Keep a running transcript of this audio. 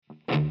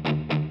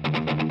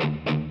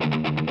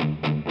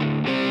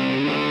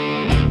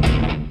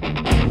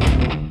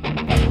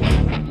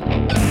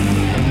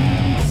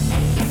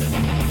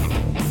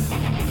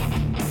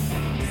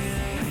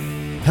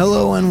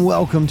everyone.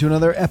 Welcome to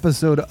another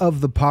episode of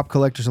the Pop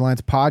Collectors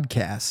Alliance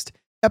podcast.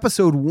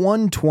 Episode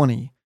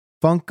 120,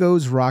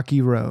 Funko's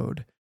Rocky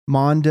Road,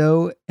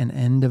 Mondo, an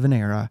End of an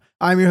Era.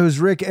 I'm your host,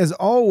 Rick, as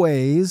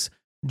always,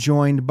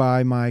 joined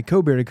by my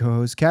co-bearded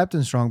co-host,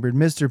 Captain Strongbeard,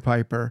 Mr.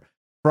 Piper.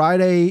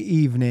 Friday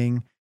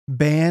evening,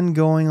 band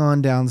going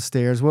on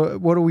downstairs.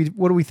 What are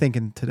we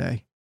thinking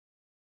today?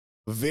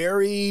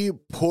 Very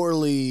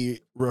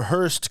poorly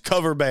rehearsed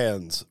cover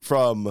bands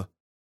from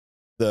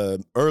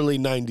the early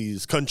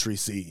 90s country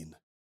scene.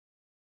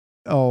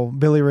 Oh,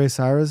 Billy Ray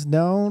Cyrus,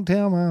 don't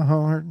tell my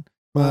heart.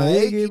 My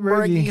achy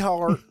breaky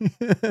heart.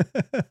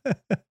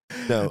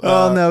 No.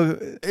 No.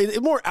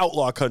 More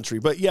outlaw country,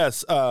 but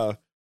yes,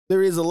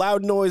 there is a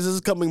loud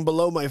noises coming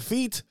below my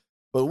feet,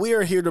 but we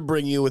are here to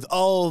bring you with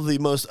all the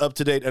most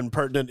up-to-date and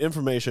pertinent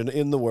information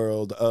in the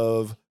world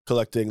of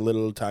collecting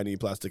little tiny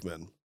plastic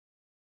men.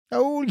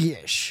 Oh,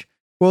 yes.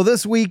 Well,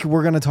 this week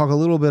we're going to talk a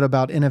little bit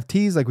about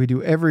NFTs like we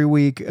do every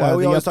week. Why are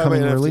we always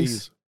talking about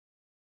release. NFTs?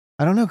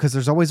 I don't know, because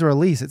there's always a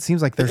release. It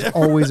seems like there's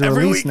always a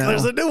every release week now.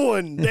 There's a new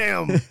one.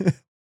 Damn.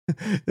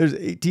 There's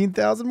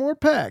 18,000 more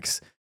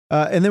packs.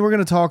 And then we're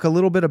going to talk a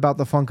little bit about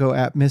the Funko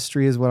app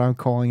mystery is what I'm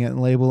calling it and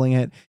labeling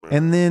it.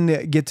 And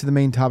then get to the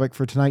main topic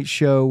for tonight's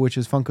show, which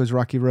is Funko's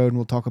Rocky Road. And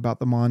we'll talk about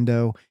the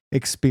Mondo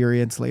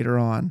experience later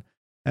on.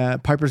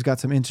 Piper's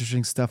got some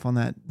interesting stuff on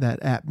that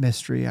app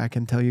mystery. I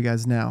can tell you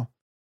guys now.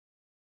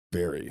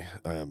 Very.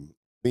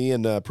 Me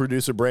and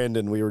producer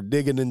Brandon, we were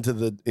digging into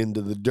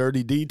the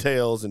dirty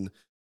details, and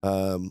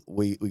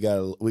we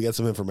got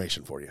some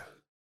information for you.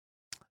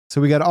 So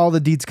we got all the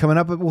deets coming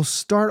up, but we'll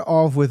start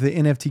off with the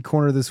NFT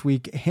corner this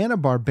week.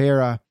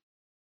 Hanna-Barbera.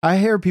 I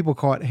hear people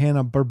call it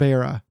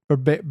Hanna-Barbera.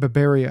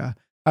 Barbaria.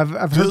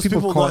 I've heard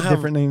people call it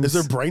different names. Is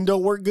their brain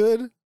don't work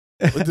good?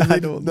 I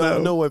don't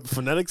know what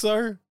phonetics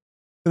are?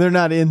 They're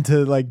not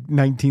into like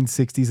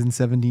 1960s and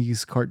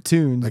 70s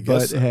cartoons,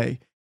 but so. Hey.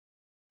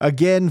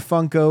 Again,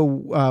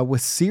 Funko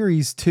with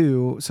Series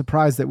 2.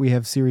 Surprised that we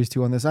have Series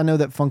 2 on this. I know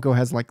that Funko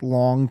has like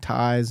long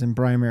ties and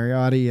Brian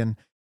Mariotti and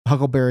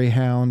Huckleberry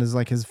Hound is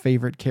like his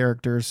favorite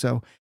character.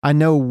 So I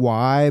know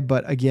why,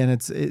 but again,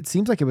 it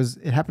seems like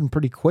it happened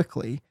pretty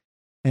quickly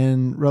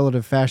in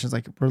relative fashion. It's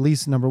like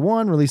release number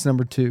 1, release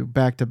number 2,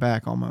 back to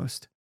back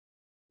almost.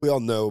 We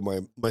all know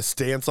my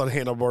stance on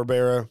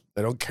Hanna-Barbera.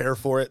 I don't care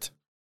for it.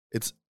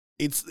 It's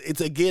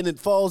again, it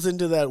falls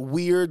into that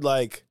weird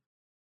like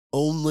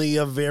only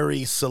a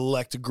very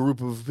select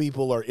group of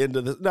people are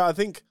into this. No, I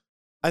think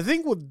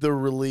with the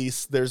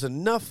release, there's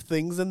enough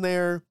things in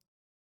there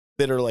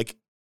that are like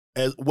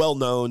as well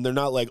known. They're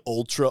not like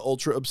ultra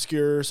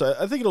obscure. So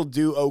I think it'll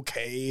do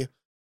okay,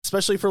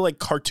 especially for like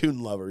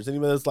cartoon lovers.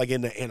 Anybody that's like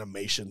into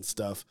animation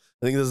stuff.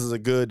 I think this is a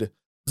good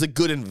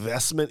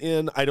investment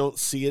in. I don't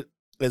see it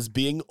as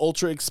being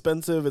ultra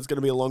expensive. It's going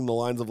to be along the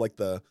lines of like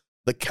the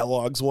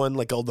Kellogg's one,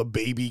 like all the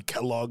baby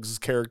Kellogg's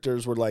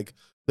characters were like,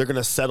 they're going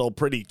to settle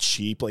pretty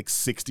cheap, like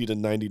 $60 to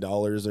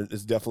 $90.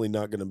 It's definitely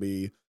not going to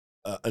be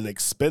an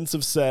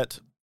expensive set.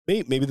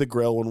 Maybe the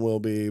Grail one will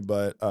be,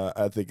 but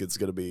I think it's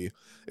going to be,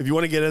 if you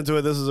want to get into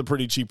it, this is a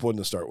pretty cheap one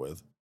to start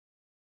with.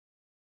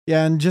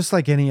 Yeah, and just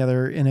like any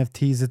other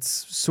NFTs, it's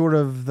sort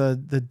of the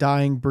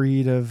dying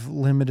breed of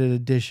limited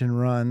edition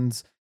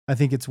runs. I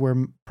think it's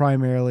where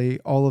primarily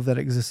all of that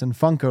exists in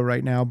Funko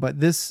right now, but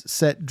this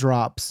set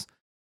drops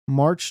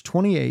March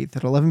 28th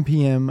at 11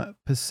 p.m.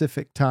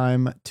 Pacific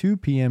time, 2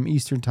 p.m.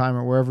 Eastern time,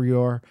 or wherever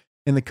you are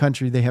in the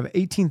country. They have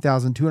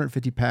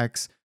 18,250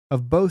 packs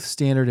of both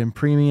standard and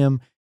premium,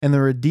 and the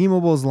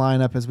redeemables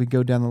line up as we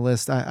go down the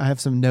list. I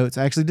have some notes.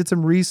 I actually did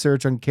some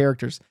research on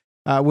characters,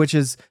 which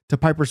is, to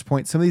Piper's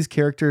point, some of these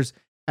characters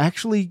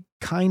actually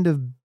kind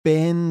of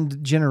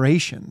bend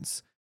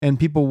generations, and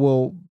people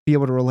will be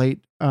able to relate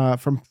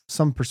from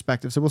some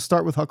perspective. So we'll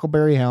start with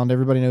Huckleberry Hound.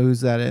 Everybody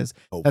knows who that is.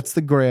 Oh. That's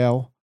the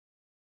Grail.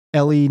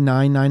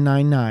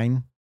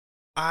 LE9999.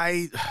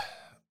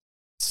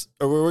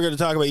 We're going to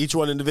talk about each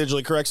one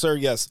individually, correct, sir?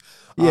 Yes.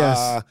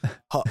 Yes.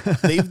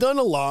 They've done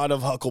a lot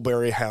of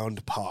Huckleberry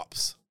Hound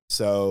pops,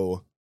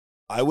 so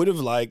I would have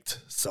liked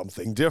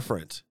something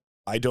different.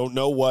 I don't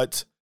know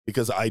what,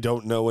 because I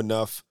don't know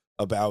enough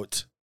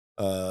about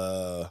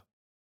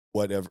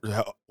whatever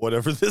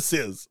this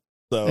is.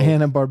 So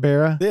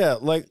Hanna-Barbera? Yeah,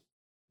 like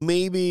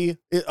maybe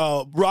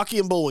Rocky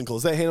and Bullwinkle.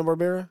 Is that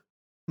Hanna-Barbera?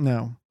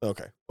 No.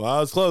 Okay. Well,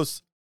 I was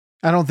close.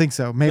 I don't think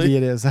so. Maybe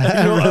it is.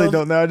 I really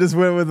don't know. I just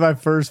went with my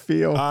first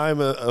feel.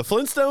 I'm a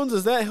Flintstones.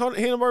 Is that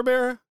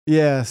Hanna-Barbera?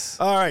 Yes.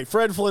 All right.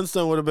 Fred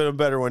Flintstone would have been a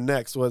better one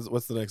next.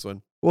 What's the next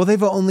one? Well,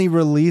 they've only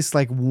released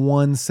like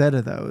one set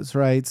of those,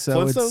 right?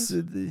 So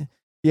Flintstones?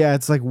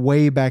 It's like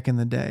way back in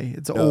the day.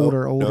 It's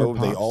older No,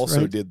 pops, they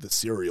also right? did the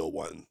cereal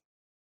one.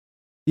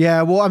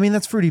 Yeah, well, I mean,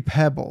 that's Fruity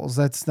Pebbles.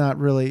 That's not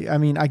really, I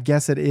mean, I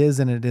guess it is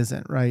and it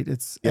isn't, right?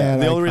 It's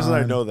the only reason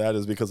I know that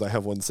is because I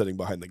have one sitting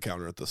behind the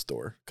counter at the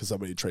store because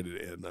somebody traded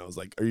it in. And I was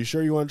like, are you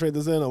sure you want to trade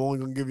this in? I'm only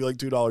going to give you like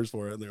 $2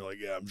 for it. And they're like,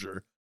 yeah, I'm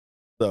sure.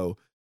 So,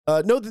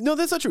 no,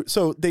 that's not true.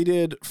 So they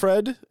did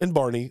Fred and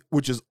Barney,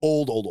 which is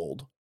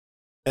old.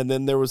 And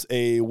then there was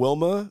a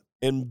Wilma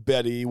and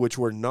Betty, which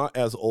were not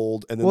as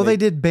old. And then well, they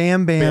did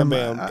Bam Bam,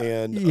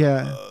 and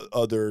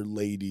other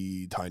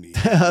lady tiny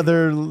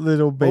other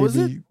little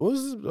baby. What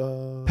was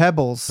it?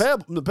 Pebbles.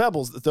 The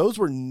Pebbles. Those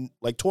were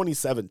like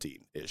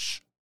 2017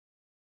 ish.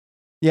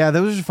 Yeah,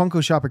 those are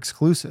Funko Shop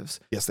exclusives.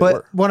 Yes, they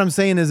were. What I'm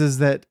saying is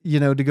that, you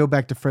know, to go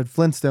back to Fred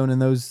Flintstone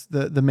and those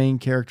the main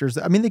characters,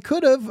 I mean, they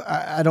could have.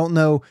 I don't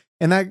know,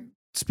 and that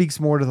speaks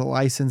more to the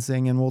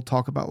licensing, and we'll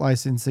talk about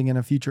licensing in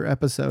a future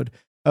episode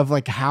of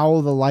like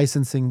how the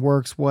licensing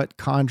works, what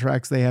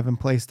contracts they have in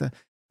place to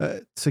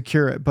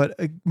secure it. But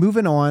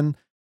moving on,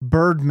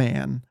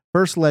 Birdman,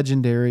 first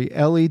legendary,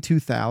 LE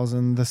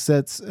 2000. The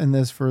sets in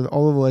this for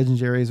all of the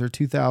legendaries are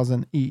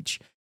 2,000 each.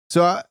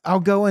 So I'll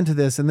go into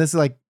this, and this is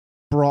like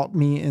brought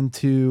me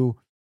into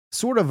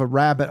sort of a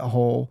rabbit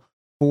hole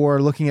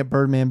for looking at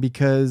Birdman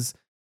because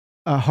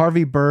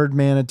Harvey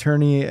Birdman,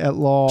 attorney at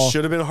law,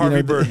 should have been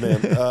Harvey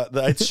Birdman.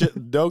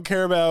 Don't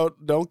care about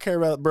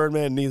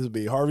Birdman. Needs to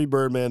be Harvey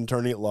Birdman,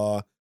 attorney at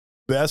law.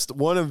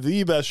 One of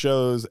the best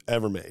shows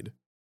ever made.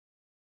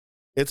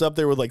 It's up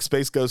there with like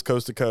Space Ghost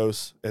Coast to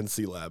Coast and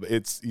Sea Lab.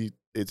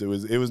 It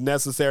was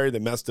necessary. They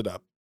messed it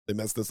up. They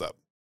messed this up.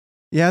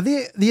 Yeah,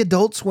 the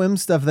Adult Swim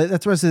stuff,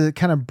 that's why it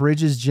kind of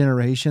bridges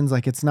generations.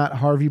 Like it's not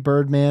Harvey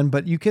Birdman,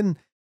 but you can,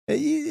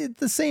 it's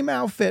the same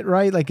outfit,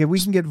 right? Like if we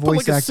can get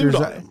voice actors.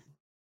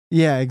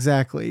 Yeah,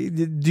 exactly.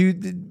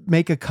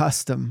 Make a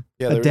custom,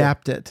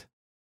 adapt it.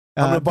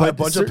 I'm going to buy a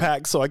bunch of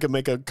packs so I can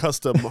make a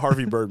custom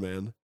Harvey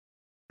Birdman.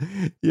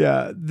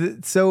 Yeah.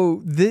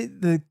 So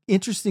the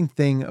interesting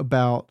thing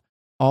about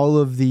all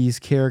of these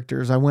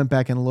characters, I went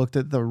back and looked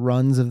at the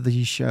runs of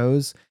these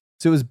shows.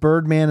 So it was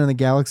Birdman and the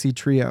Galaxy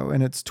Trio,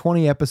 and it's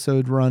 20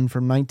 episode run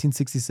from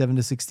 1967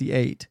 to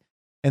 68.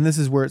 And this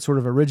is where it sort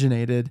of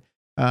originated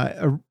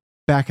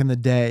back in the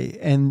day.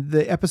 And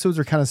the episodes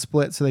are kind of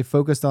split. So they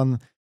focused on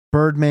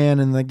Birdman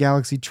and the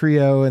Galaxy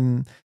Trio.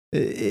 And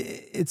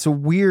it's a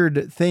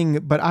weird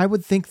thing, but I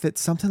would think that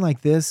something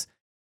like this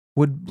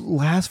would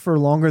last for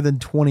longer than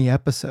 20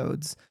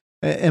 episodes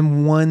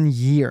in 1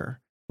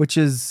 year, which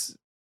is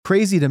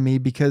crazy to me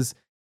because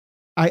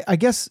I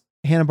guess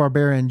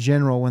Hanna-Barbera in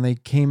general, when they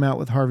came out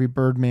with Harvey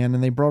Birdman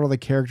and they brought all the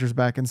characters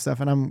back and stuff,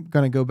 and I'm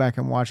going to go back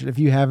and watch it. If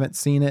you haven't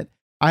seen it,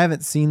 I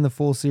haven't seen the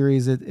full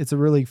series. It's a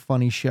really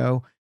funny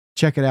show.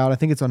 Check it out. I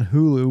think it's on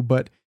Hulu,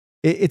 but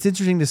it's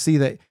interesting to see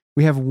that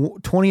we have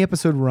 20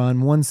 episode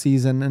run, one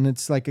season, and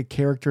it's like a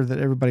character that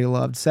everybody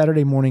loved.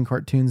 Saturday morning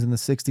cartoons in the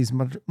 60s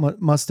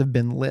must have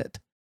been lit.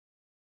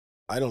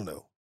 I don't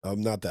know.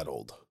 I'm not that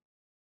old.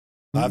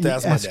 I'll have to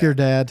ask my dad. Your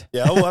dad.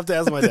 Yeah, I'll have to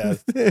ask my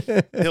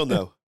dad. He'll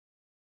know.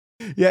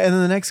 Yeah, and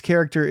then the next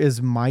character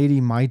is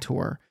Mighty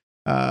Mightor,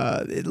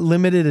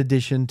 limited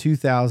edition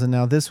 2000.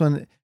 Now this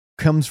one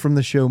comes from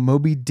the show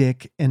Moby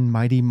Dick and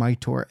Mighty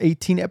Mightor,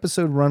 18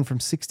 episode run from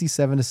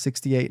 67 to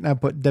 68. And I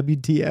put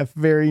WTF,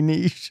 very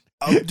niche.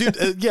 Oh,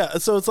 dude, yeah.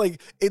 So it's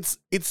like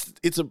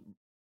the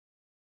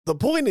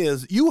point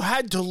is you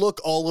had to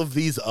look all of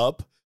these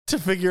up to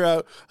figure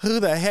out who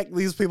the heck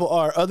these people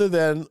are, other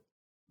than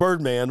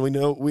Birdman.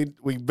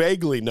 We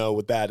vaguely know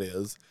what that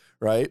is,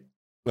 right?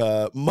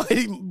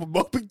 Mighty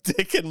Moby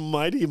Dick and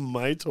Mighty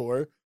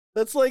Mightor.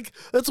 That's like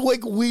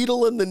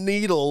Weedle and the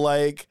Needle.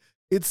 Like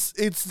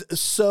it's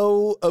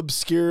so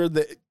obscure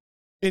that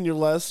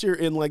unless you're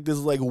in like this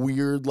like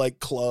weird like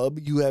club,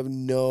 you have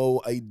no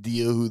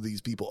idea who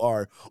these people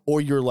are, or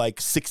you're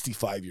like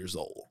 65 years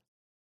old.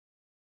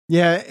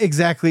 Yeah,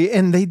 exactly.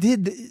 And they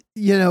did,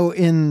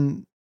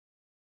 in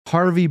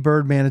Harvey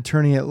Birdman,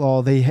 attorney at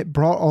law, they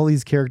brought all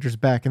these characters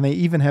back, and they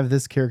even have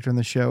this character in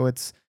the show.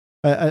 It's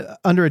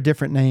under a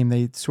different name.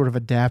 They sort of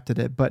adapted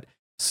it, but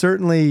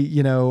certainly,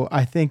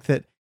 I think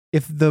that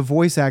if the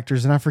voice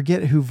actors, and I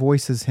forget who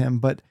voices him,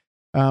 but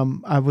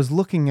I was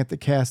looking at the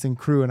cast and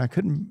crew and I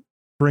couldn't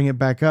bring it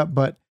back up,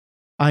 but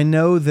I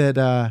know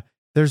that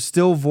there's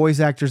still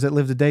voice actors that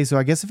live today. So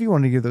I guess if you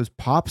wanted to give those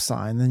pop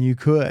sign, then you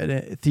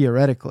could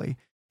theoretically.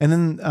 And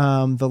then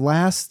the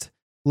last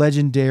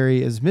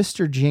legendary is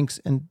Mr. Jinx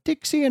and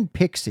Dixie and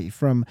Pixie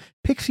from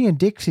Pixie and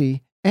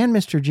Dixie and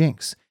Mr.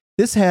 Jinx.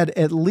 This had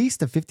at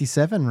least a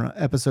 57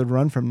 episode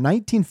run from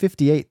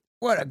 1958.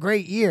 What a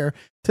great year,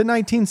 to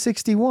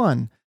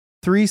 1961,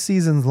 3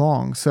 seasons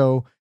long.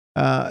 So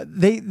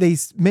they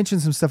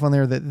mentioned some stuff on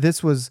there that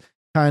this was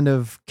kind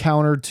of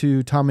counter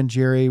to Tom and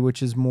Jerry,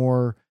 which is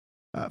more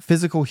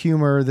physical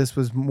humor. This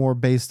was more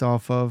based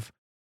off of,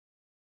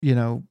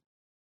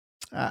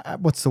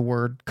 what's the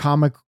word?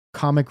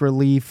 Comic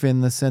relief,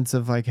 in the sense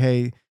of like,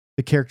 hey,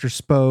 the character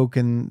spoke,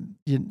 and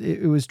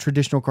it was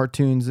traditional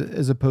cartoons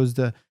as opposed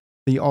to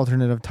the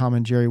alternate of Tom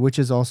and Jerry, which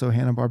is also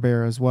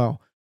Hanna-Barbera as well.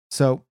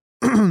 So,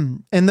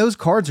 and those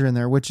cards are in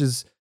there, which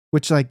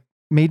like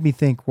made me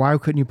think, why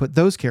couldn't you put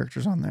those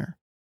characters on there?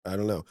 I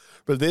don't know.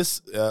 But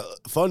this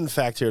fun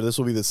fact here, this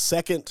will be the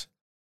second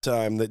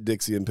time that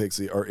Dixie and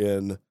Pixie are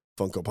in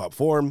Funko Pop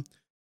form.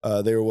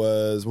 There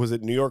was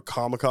it New York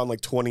Comic Con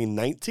like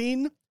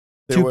 2019?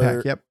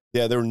 Two-pack, yep.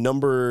 Yeah, they were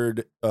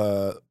numbered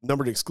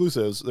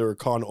exclusives. They were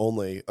con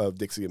only of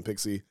Dixie and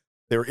Pixie.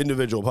 They were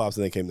individual pops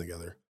and they came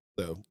together.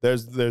 So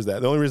there's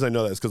that. The only reason I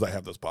know that is because I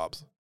have those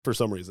pops for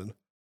some reason.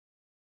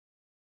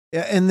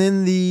 Yeah, and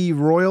then the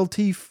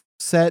royalty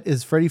set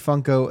is Freddie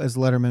Funko as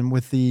Letterman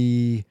with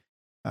the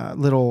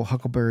little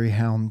Huckleberry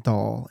Hound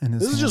doll in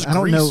his This hand. is just I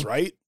don't Grease, know.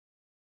 right?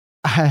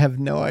 I have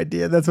no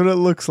idea. That's what it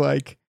looks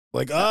like.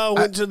 Like, I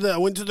went to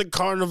the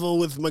carnival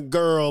with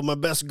my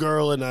best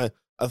girl, and I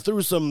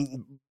threw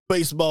some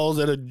baseballs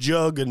at a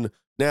jug, and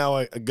now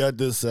I got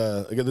this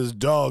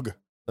dog.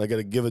 I got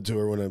to give it to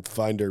her when I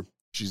find her.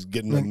 She's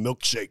getting a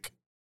milkshake.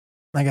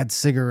 I got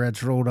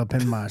cigarettes rolled up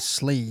in my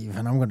sleeve,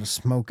 and I'm going to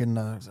smoke in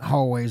the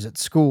hallways at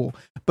school.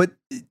 But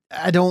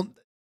I don't.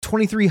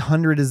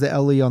 2300 is the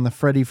LE on the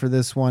Freddy for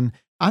this one.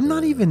 I'm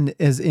not even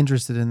as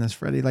interested in this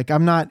Freddy. Like,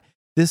 I'm not.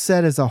 This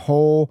set as a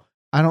whole,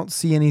 I don't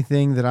see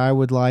anything that I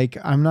would like.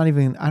 I don't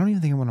even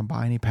think I want to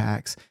buy any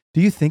packs.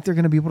 Do you think they're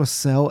going to be able to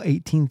sell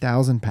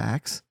 18,000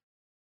 packs?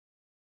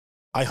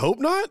 I hope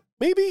not.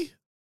 Maybe.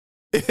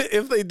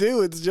 If they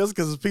do, it's just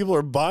because people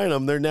are buying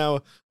them. They're now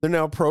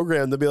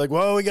programmed to be like,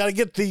 well, we got to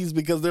get these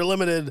because they're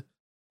limited.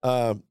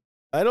 I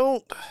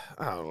don't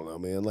know,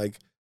 man. Like,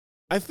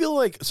 I feel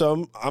like,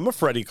 so I'm a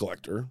Freddy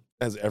collector,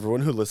 as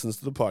everyone who listens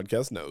to the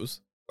podcast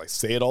knows. I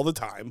say it all the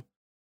time.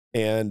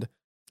 And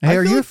hey,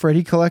 are you a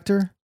Freddy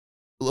collector?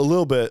 A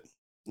little bit.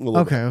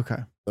 Okay.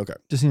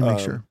 Just need to make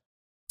sure.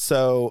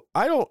 So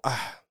I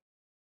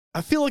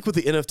feel like with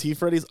the NFT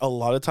Freddies, a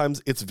lot of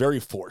times it's very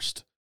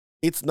forced.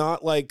 It's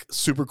not like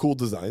super cool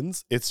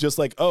designs. It's just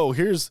like, oh,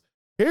 here's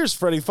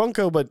Freddy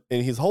Funko,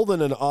 and he's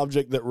holding an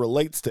object that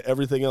relates to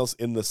everything else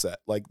in the set.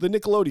 Like the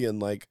Nickelodeon,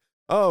 like,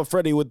 oh,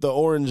 Freddy with the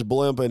orange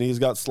blimp and he's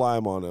got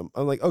slime on him.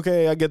 I'm like,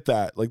 okay, I get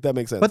that. Like, that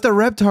makes sense. But the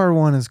Reptar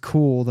one is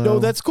cool, though. No,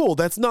 that's cool.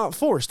 That's not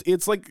forced.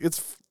 It's like,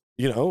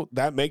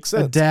 that makes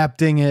sense.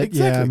 Adapting it,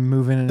 exactly. Yeah,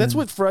 moving it. That's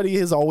what Freddy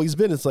has always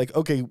been. It's like,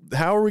 okay,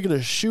 how are we going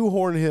to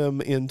shoehorn him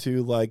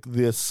into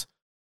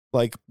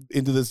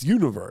into this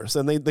universe?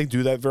 And they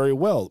do that very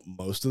well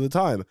most of the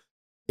time.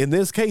 In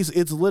this case,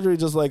 it's literally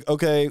just like,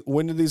 okay,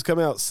 when did these come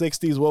out?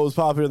 60s. What was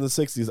popular in the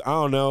 60s? I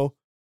don't know.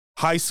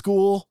 High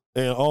school,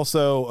 and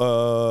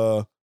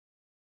also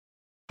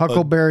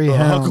Huckleberry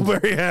Hound.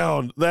 Huckleberry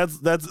Hound. That's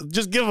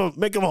just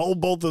make him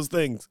hold both those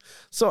things.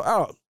 So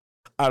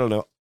I don't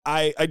know.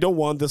 I don't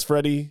want this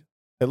Freddy.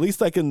 At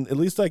least I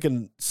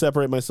can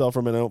separate myself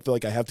from it. I don't feel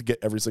like I have to get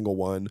every single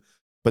one.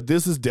 But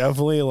this is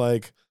definitely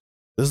like,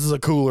 this is a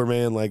cooler,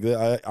 man. Like,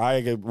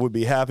 I would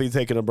be happy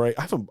taking a break.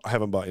 I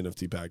haven't bought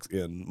NFT packs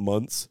in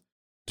months,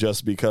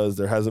 just because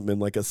there hasn't been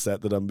like a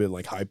set that I've been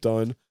like hyped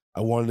on. I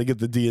wanted to get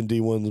the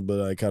D&D ones,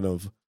 but I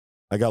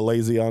got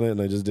lazy on it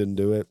and I just didn't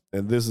do it.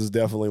 And this is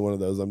definitely one of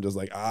those. I'm just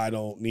like, I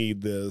don't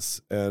need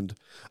this, and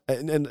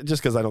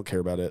just because I don't care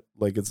about it.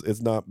 Like,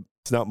 it's not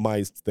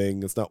my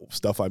thing. It's not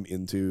stuff I'm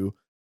into.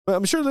 But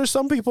I'm sure there's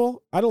some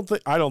people. I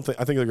think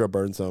they're gonna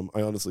burn some.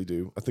 I honestly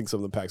do. I think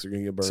some of the packs are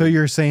gonna get burned. So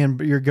you're saying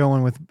you're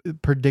going with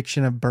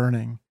prediction of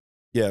burning?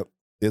 Yeah,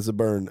 it's a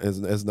burn,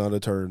 as not a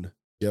turn.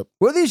 Yep.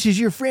 Well, this is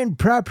your friend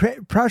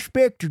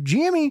Prospector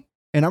Jimmy,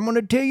 and I'm going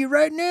to tell you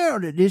right now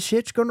that this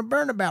shit's going to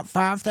burn about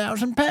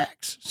 5,000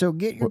 packs. So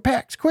get your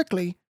packs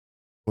quickly.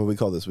 What do we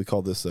call this? We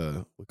call this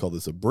a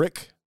brick.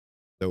 Is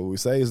that what we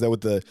say? Is that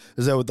what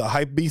the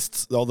hype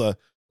beasts, all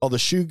the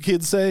shoe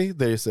kids say?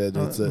 They said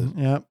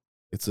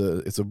it's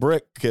a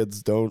brick.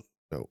 Kids don't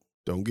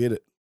get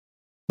it.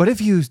 But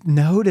if you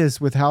notice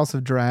with House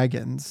of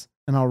Dragons,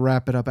 and I'll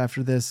wrap it up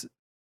after this,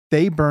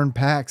 they burn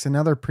packs, and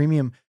now they're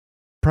premium.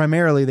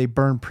 Primarily, they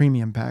burn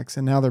premium packs,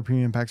 and now their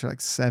premium packs are like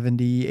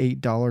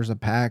 $78 a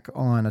pack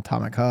on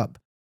Atomic Hub.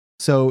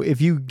 So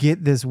if you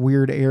get this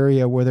weird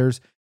area where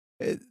there's,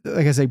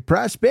 like I say,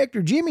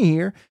 Prospector Jimmy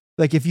here,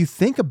 like if you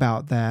think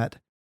about that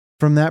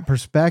from that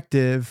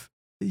perspective,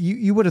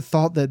 you would have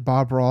thought that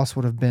Bob Ross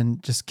would have been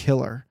just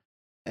killer.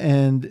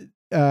 And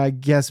I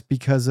guess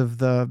because of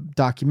the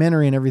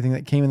documentary and everything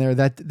that came in there,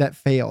 that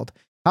failed.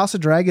 House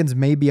of Dragons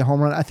may be a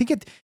home run. I think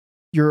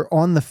you're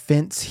on the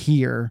fence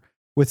here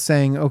with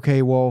saying,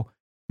 okay, well,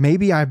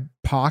 maybe I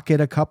pocket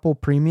a couple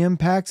premium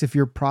packs if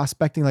you're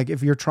prospecting, like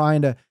if you're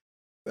trying to,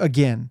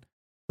 again,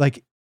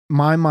 like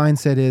my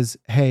mindset is,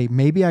 hey,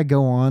 maybe I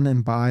go on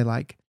and buy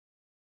like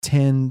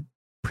 10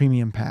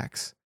 premium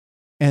packs.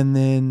 And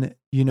then,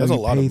 that's a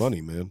lot of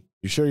money, man.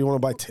 You sure you want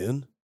to buy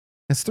 10?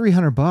 It's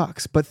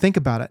 $300, but think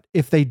about it.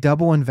 If they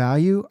double in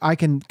value, I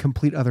can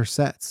complete other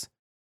sets.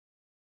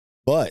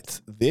 But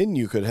then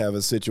you could have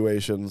a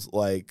situations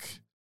like,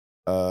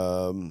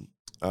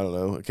 I don't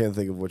know. I can't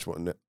think of which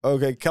one.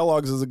 Okay,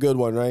 Kellogg's is a good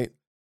one, right?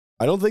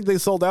 I don't think they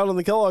sold out on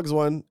the Kellogg's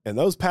one, and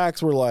those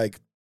packs were like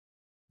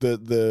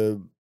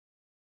the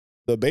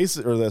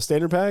basic or the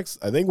standard packs.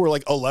 I think were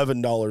like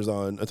 $11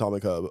 on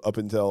Atomic Hub up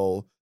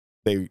until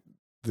they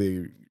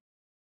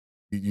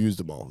used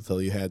them all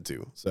until you had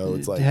to. So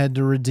it's like had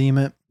to redeem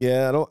it.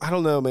 Yeah, I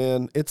don't know,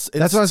 man. It's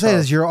that's what I say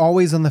is you're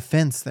always on the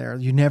fence there.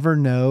 You never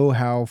know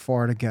how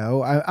far to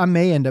go. I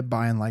may end up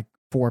buying like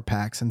 4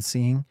 packs and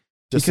seeing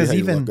just because see how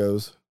even your luck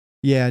goes.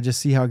 Yeah, just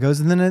see how it goes.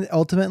 And then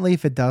ultimately,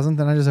 if it doesn't,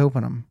 then I just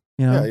open them.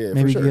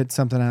 Maybe get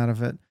something out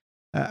of it.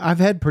 I've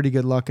had pretty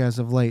good luck as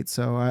of late.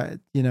 So,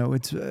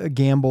 it's a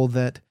gamble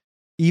that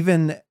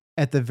even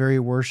at the very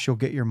worst, you'll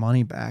get your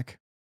money back.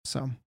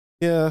 So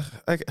yeah,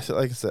 like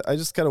I said, I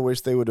just kind of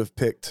wish they would have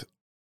picked,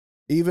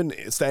 even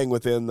staying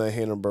within the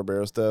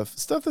Hanna-Barbera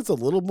stuff that's a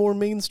little more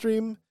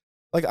mainstream.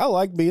 Like, I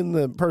like being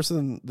the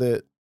person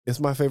that it's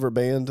my favorite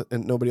band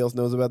and nobody else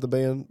knows about the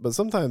band, but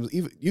sometimes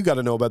even you got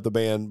to know about the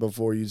band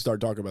before you start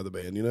talking about the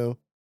band, you know?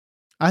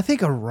 I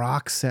think a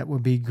rock set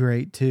would be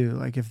great too.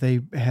 Like if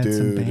they had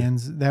some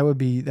bands, that would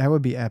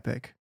be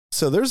epic.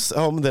 So there's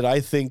some that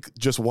I think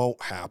just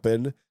won't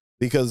happen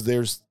because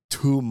there's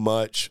too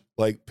much,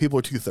 like people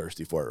are too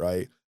thirsty for it,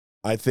 right?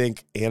 I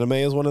think anime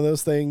is one of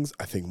those things.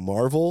 I think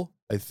Marvel.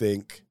 I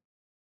think.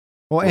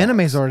 Well,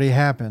 anime's already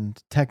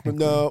happened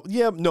technically. No,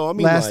 I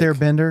mean Last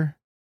Airbender,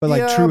 but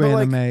like true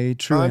anime,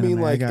 I mean,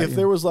 like if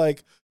there was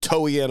like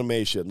Toei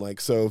Animation, like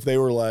so if they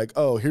were like,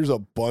 oh, here's a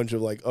bunch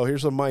of like, oh,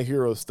 here's some My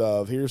Hero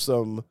stuff, here's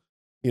some,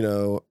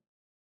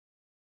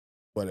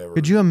 whatever.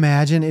 Could you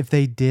imagine if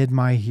they did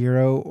My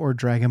Hero or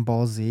Dragon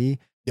Ball Z?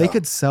 They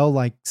could sell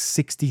like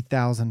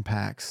 60,000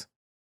 packs.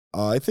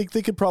 I think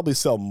they could probably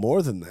sell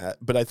more than that,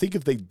 but I think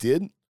if they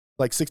did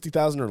like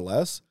 60,000 or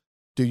less,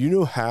 do you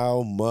know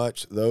how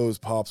much those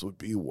pops would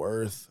be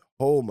worth?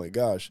 Oh my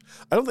gosh.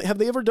 I don't think, have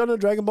they ever done a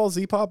Dragon Ball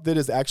Z pop that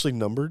is actually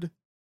numbered?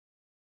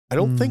 I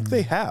don't think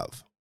they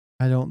have.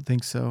 I don't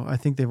think so. I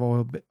think they've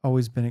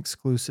always been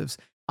exclusives.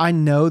 I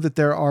know that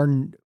there are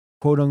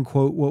quote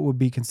unquote what would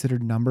be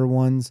considered number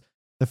ones.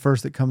 The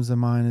first that comes to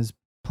mind is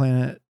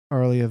Planet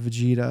Arlia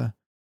Vegeta,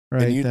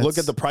 right? And you look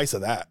at the price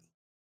of that.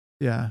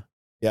 Yeah.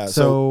 Yeah.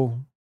 So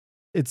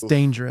it's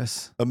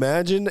dangerous.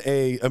 Imagine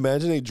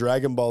a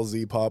Dragon Ball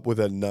Z pop with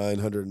a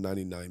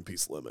 999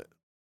 piece limit.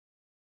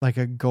 Like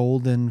a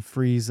golden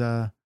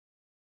Frieza.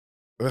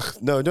 Ugh,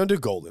 no, don't do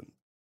golden.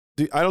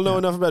 I don't know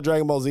enough about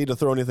Dragon Ball Z to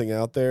throw anything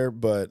out there,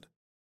 but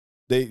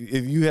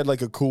if you had like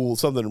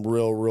something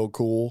real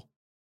cool,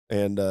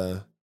 and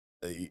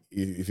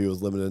if it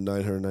was limited to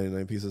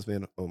 999 pieces,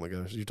 man, oh my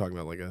gosh, you're talking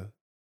about like a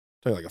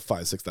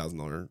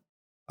 $5,000-$6,000.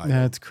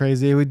 Yeah, it's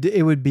crazy. It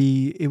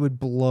would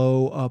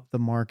blow up the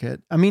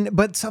market. I mean,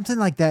 but something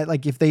like that,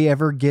 like if they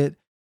ever get,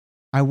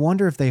 I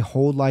wonder if they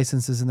hold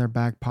licenses in their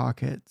back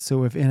pocket.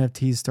 So if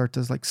NFTs start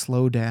to like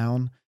slow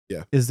down,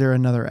 is there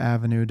another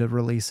avenue to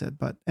release it?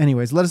 But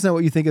anyways, let us know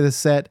what you think of this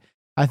set.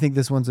 I think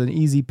this one's an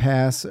easy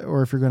pass,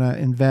 or if you're going to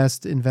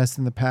invest in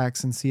the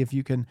packs and see if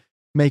you can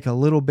make a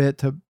little bit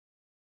to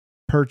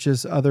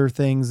purchase other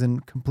things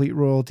and complete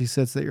royalty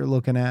sets that you're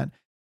looking at.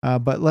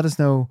 But let us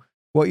know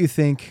what you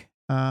think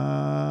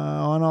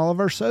on all of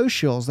our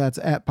socials. That's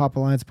at Pop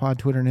Alliance Pod,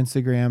 Twitter and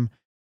Instagram.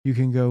 You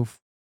can go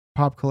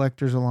Pop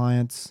Collectors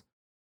Alliance.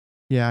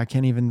 Yeah, I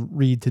can't even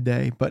read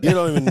today, but you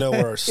don't even know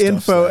where our stuff's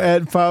info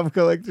at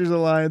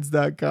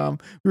popcollectorsalliance.com.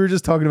 We were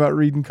just talking about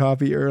reading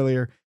copy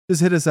earlier.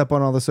 Just hit us up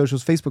on all the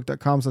socials,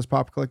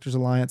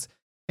 facebook.com/popcollectorsalliance,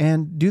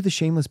 and do the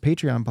shameless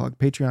Patreon plug,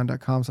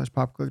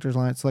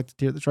 patreon.com/popcollectorsalliance. Select a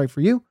tier that's right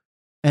for you.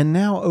 And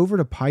now over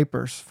to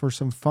Piper's for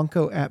some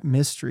Funko app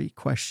mystery ?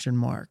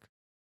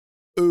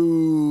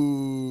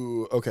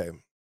 Ooh, okay.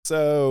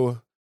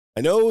 So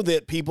I know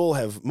that people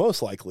have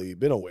most likely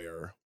been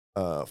aware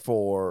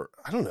for,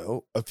 I don't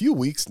know, a few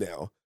weeks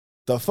now.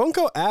 The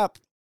Funko app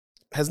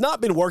has not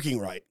been working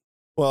right.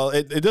 Well,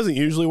 it doesn't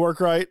usually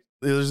work right.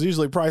 There's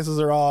usually prices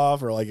are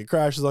off or like it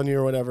crashes on you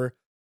or whatever.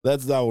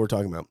 That's not what we're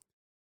talking about.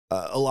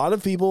 A lot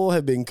of people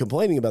have been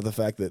complaining about the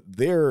fact that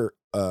their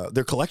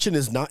collection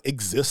does not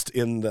exist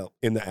in the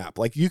app.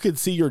 Like you could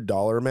see your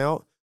dollar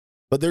amount,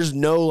 but there's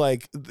no,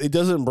 like, it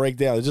doesn't break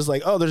down. It's just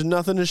like, oh, there's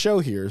nothing to show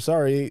here.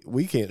 Sorry,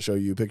 we can't show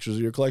you pictures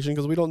of your collection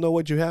because we don't know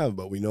what you have,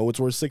 but we know it's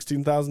worth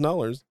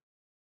 $16,000.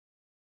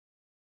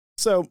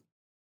 So,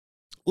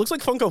 looks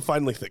like Funko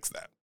finally fixed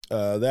that.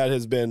 That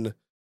has been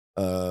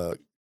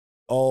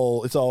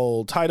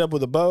all tied up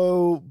with a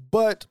bow,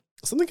 but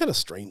something kind of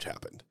strange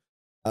happened.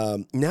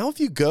 Now, if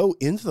you go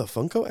into the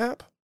Funko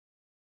app,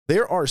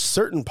 there are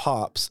certain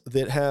pops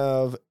that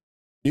have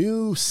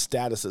new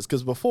statuses,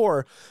 because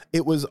before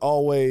it was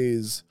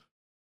always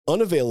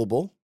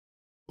unavailable,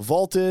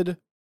 vaulted,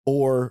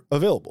 or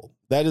available.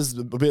 That has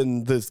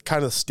been the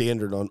kind of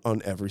standard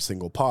on every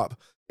single pop.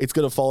 It's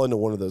going to fall into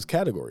one of those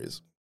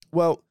categories.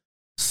 Well,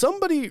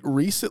 somebody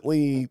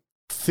recently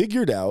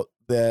figured out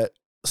that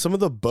some of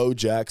the Bo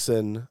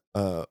Jackson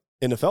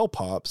NFL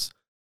pops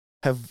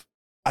have,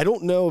 I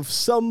don't know if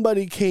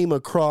somebody came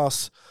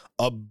across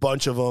a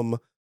bunch of them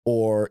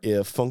or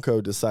if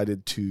Funko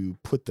decided to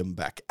put them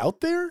back out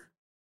there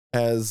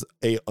as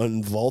a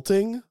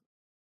unvaulting,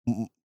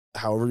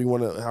 however you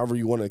want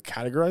to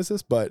categorize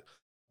this. But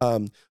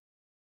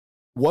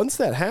once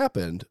that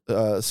happened,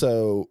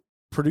 so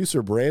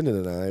producer Brandon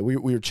and I, we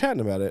were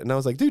chatting about it, and I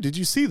was like, dude, did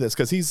you see this?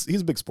 Because he's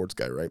a big sports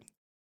guy, right?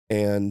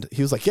 And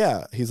he was like,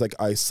 yeah. He's like,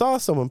 I saw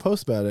someone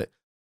post about it,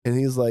 and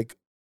he's like,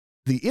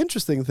 the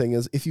interesting thing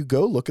is if you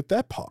go look at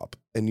that pop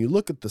and you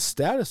look at the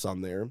status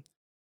on there,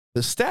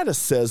 the status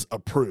says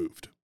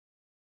approved.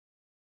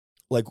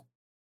 Like,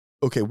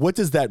 okay, what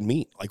does that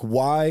mean? Like,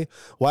 why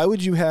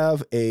would you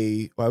have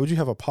a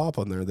pop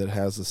on there that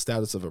has the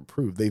status of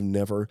approved? They've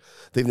never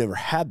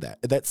had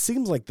that. That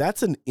seems like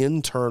that's an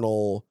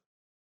internal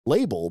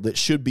label that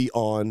should be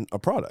on a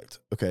product.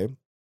 Okay.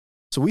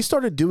 So we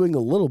started doing a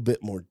little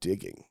bit more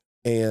digging,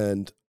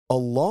 and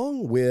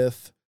along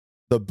with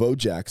the Bo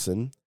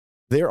Jackson,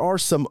 there are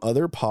some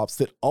other pops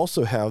that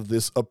also have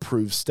this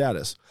approved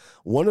status.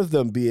 One of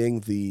them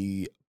being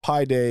the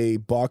Pi Day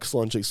box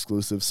lunch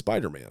exclusive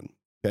Spider-Man.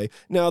 Okay.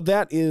 Now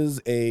that's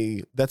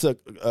a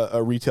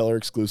retailer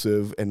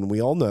exclusive, and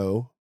we all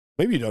know,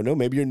 maybe you don't know,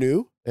 maybe you're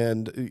new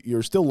and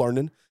you're still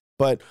learning,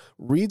 but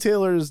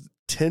retailers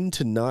tend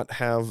to not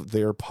have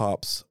their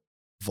pops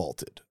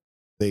vaulted.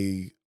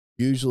 They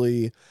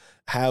usually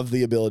have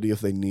the ability,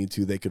 if they need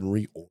to, they can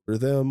reorder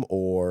them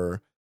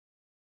or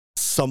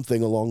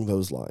something along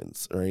those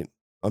lines. Right.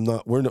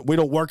 We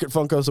don't work at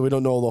Funko, so we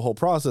don't know the whole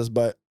process,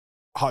 but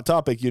Hot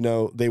Topic,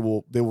 they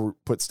will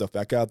put stuff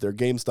back out there.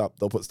 GameStop,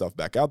 they'll put stuff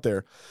back out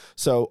there.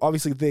 So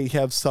obviously they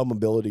have some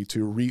ability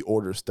to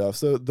reorder stuff.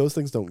 So those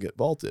things don't get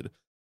vaulted.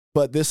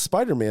 But this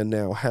Spider-Man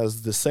now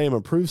has the same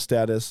approved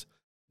status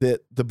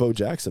that the Bo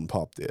Jackson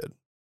pop did.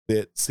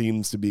 That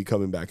seems to be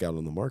coming back out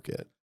on the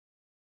market.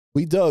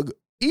 We dug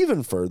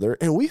even further,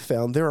 and we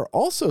found there are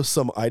also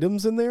some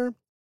items in there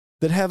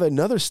that have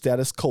another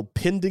status called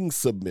pending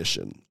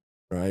submission,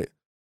 right?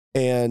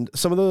 And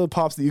some of the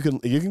pops that you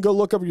can go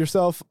look up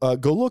yourself,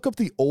 go look up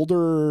the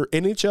older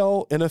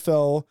NHL,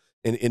 NFL,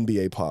 and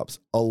NBA pops.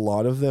 A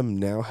lot of them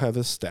now have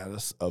a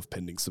status of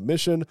pending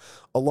submission,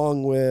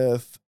 along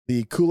with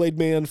the Kool-Aid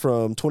Man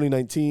from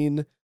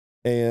 2019.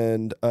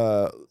 And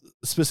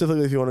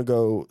specifically, if you want to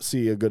go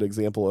see a good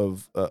example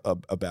of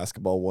a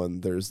basketball one,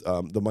 there's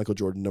the Michael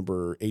Jordan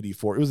number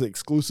 84. It was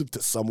exclusive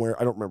to somewhere.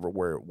 I don't remember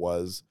where it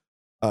was.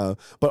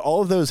 But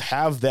all of those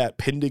have that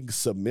pending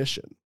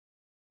submission.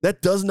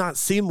 That does not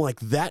seem like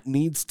that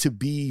needs to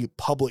be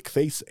public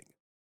facing.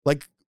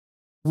 Like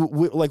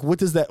what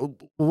does that?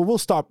 We'll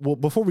stop. Well,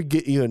 before we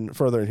get even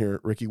further in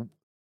here, Ricky,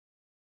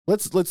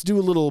 let's do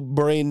a little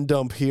brain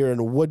dump here.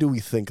 And what do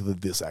we think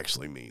that this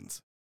actually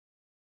means?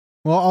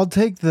 Well, I'll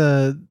take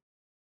the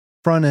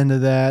front end of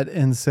that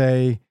and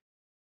say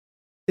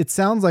it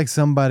sounds like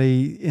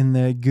somebody in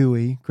the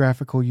GUI,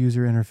 graphical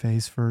user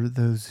interface, for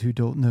those who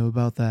don't know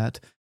about that.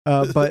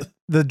 But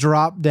the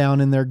drop down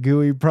in their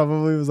GUI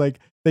probably was like,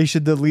 they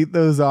should delete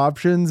those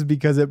options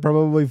because it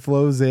probably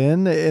flows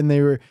in.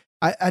 And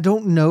I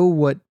don't know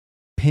what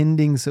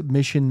pending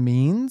submission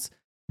means,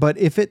 but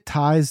if it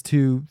ties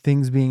to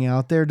things being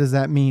out there, does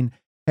that mean,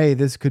 hey,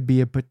 this could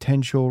be a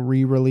potential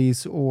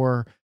re-release,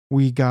 or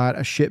we got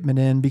a shipment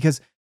in?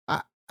 Because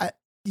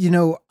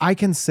I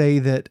can say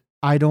that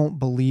I don't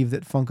believe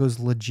that Funko's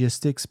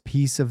logistics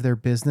piece of their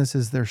business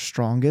is their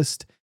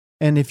strongest.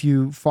 And if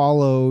you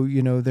follow,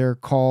 their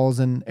calls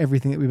and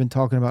everything that we've been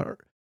talking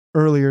about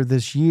earlier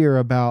this year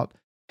about,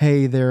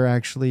 hey, they're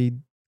actually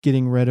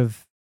getting rid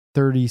of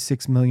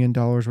 $36 million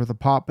worth of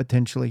pop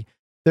potentially,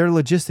 their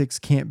logistics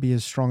can't be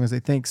as strong as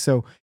they think.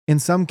 So in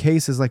some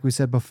cases, like we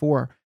said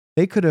before,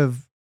 they could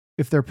have,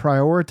 if they're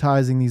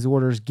prioritizing these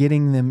orders,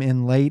 getting them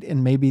in late,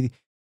 and maybe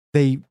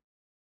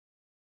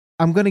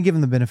I'm going to give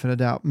them the benefit of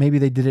doubt. Maybe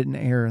they did it in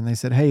error and they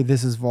said, hey,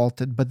 this is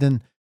vaulted, but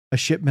then a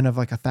shipment of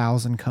like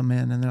 1,000 come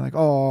in and they're like,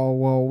 oh,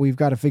 well, we've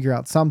got to figure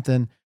out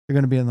something. They're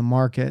going to be in the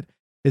market.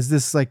 Is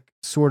this like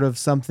sort of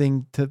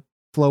something to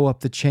flow up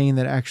the chain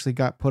that actually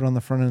got put on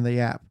the front end of the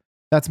app?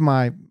 That's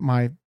my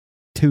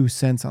 2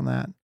 cents on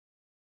that.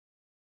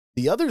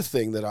 The other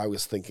thing that I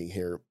was thinking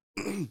here,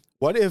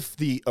 what if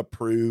the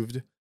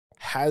approved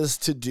has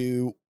to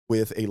do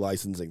with a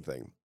licensing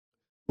thing,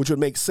 which would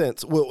make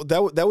sense. Well,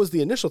 that was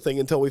the initial thing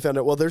until we found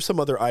out, well, there's some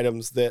other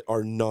items that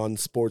are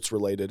non-sports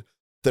related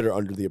that are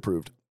under the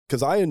approved.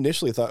 Because I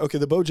initially thought, okay,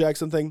 the Bo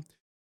Jackson thing,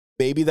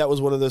 maybe that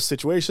was one of those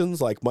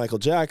situations like Michael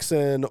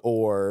Jackson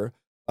or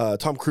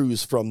Tom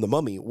Cruise from The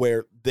Mummy,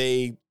 where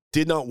they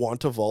did not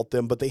want to vault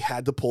them, but they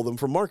had to pull them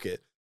from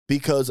market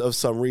because of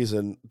some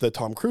reason. The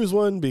Tom Cruise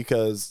one,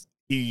 because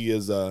he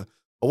is a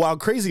wild,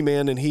 crazy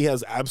man and he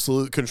has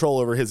absolute control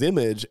over his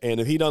image. And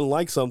if he doesn't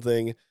like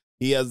something,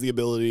 he has the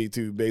ability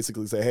to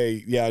basically say,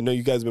 hey, yeah, I know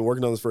you guys have been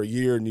working on this for a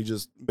year and you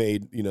just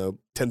made,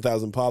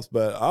 10,000 pops,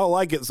 but I don't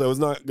like it, so it's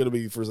not going to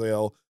be for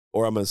sale,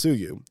 or I'm going to sue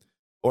you.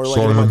 Or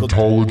like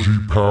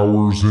Scientology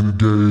powers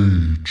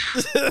engage.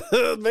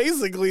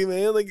 Basically,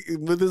 man, like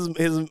with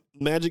his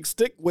magic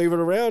stick waving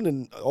around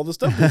and all the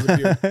stuff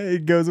disappears.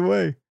 It goes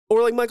away.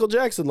 Or like Michael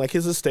Jackson, like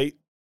his estate,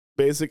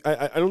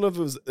 I don't know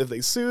if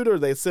they sued or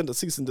they sent a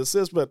cease and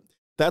desist, but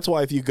that's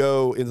why if you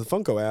go in the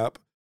Funko app,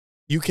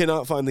 you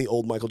cannot find the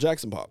old Michael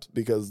Jackson pops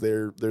because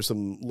there's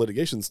some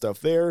litigation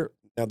stuff there.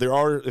 Now there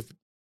are,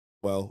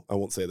 I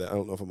won't say that. I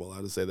don't know if I'm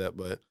allowed to say that,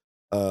 but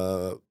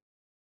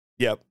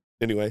yeah.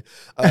 Anyway,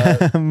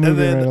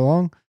 moving right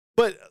along.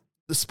 But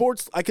the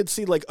sports, I could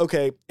see like,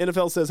 okay,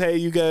 NFL says, hey,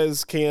 you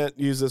guys can't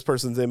use this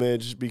person's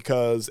image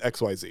because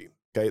XYZ.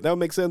 Okay, that would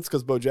make sense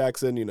because Bo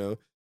Jackson,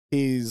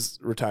 he's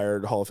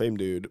retired Hall of Fame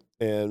dude,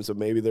 and so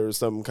maybe there was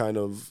some kind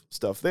of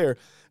stuff there.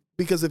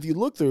 Because if you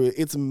look through it,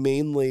 it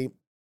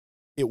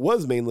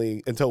was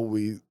mainly until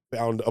we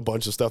found a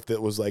bunch of stuff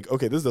that was like,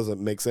 okay, this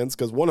doesn't make sense,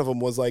 because one of them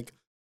was like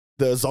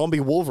the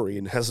zombie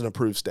Wolverine has an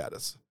approved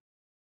status.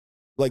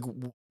 Like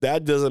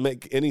that doesn't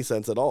make any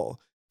sense at all.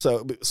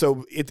 So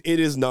it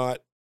is not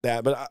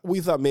that, but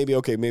we thought maybe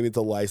it's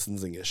a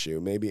licensing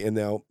issue, maybe, and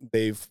now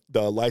the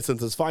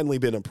license has finally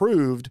been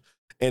approved,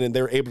 and then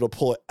they're able to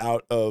pull it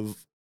out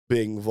of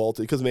being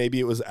vaulted because maybe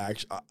it was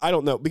actually, I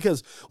don't know,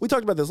 because we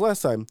talked about this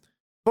last time.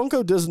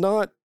 Funko does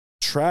not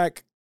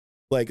track,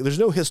 like, there's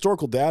no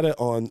historical data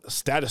on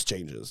status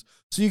changes,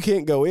 so you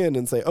can't go in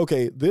and say,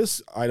 okay,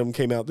 this item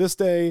came out this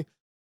day,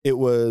 it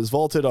was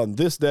vaulted on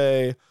this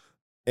day,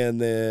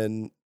 and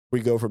then we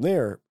go from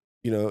there.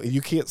 You know, you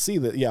can't see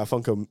that, yeah,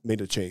 Funko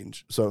made a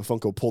change. So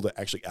Funko pulled it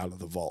actually out of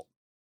the vault,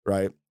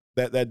 right?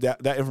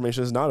 That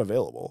information is not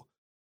available.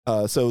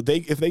 So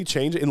if they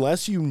change it,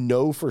 unless you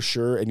know for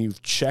sure and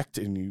you've checked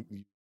and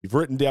you've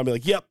written down, be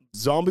like, yep,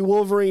 Zombie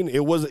Wolverine,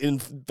 it was in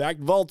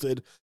fact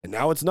vaulted, and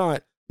now it's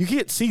not. You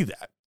can't see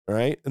that,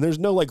 right? And there's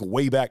no like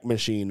Wayback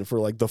Machine for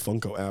like the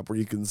Funko app where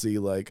you can see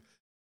like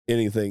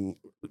anything,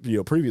 you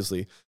know,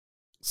 previously.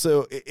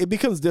 So it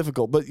becomes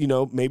difficult. But, you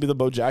know, maybe the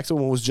Bo Jackson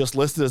one was just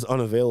listed as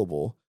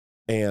unavailable.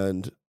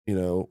 And, you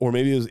know, or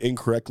maybe it was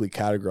incorrectly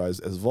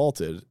categorized as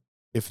vaulted,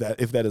 if that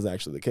is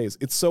actually the case.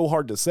 It's so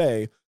hard to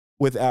say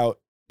without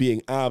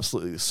being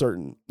absolutely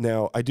certain.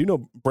 Now, I do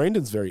know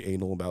Brandon's very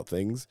anal about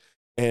things,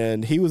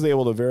 and he was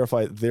able to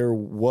verify there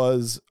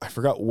was, I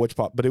forgot which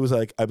pop, but it was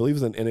like, I believe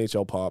it was an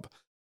NHL pop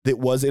that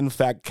was in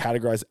fact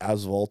categorized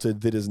as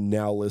vaulted that is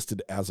now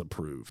listed as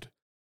approved.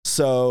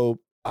 So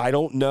I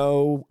don't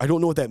know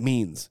what that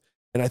means.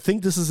 And I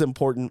think this is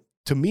important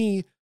to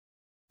me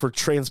for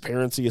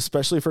transparency,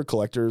 especially for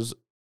collectors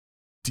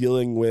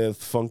dealing with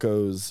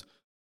Funko's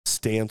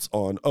stance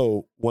on,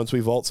 oh, once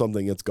we vault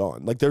something, it's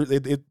gone. Like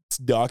it's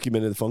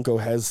documented. Funko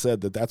has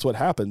said that that's what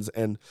happens.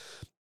 And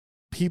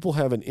people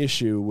have an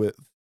issue with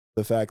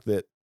the fact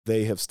that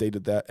they have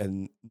stated that.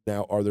 And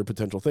now are there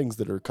potential things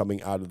that are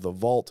coming out of the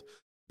vault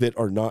that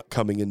are not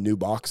coming in new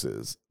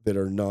boxes, that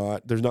are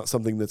not, there's not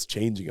something that's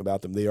changing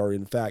about them. They are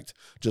in fact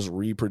just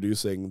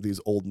reproducing these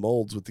old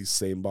molds with these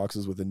same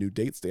boxes with a new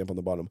date stamp on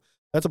the bottom.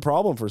 That's a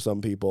problem for some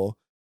people,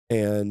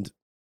 and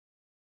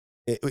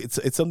it's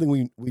something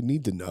we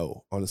need to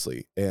know,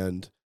 honestly.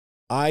 And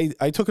I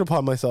took it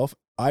upon myself.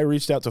 I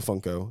reached out to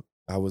Funko.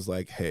 I was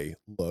like, hey,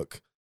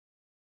 look,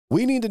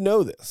 we need to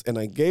know this. And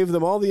I gave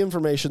them all the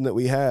information that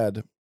we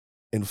had,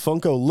 and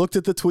Funko looked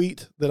at the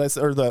tweet that I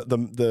said, or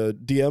the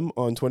DM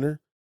on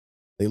Twitter.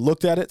 They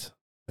looked at it.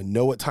 I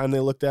know what time they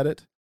looked at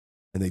it,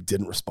 and they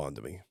didn't respond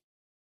to me.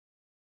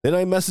 Then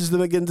I messaged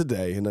them again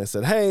today, and I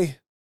said, hey,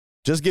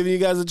 just giving you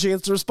guys a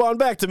chance to respond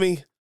back to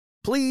me.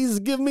 Please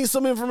give me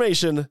some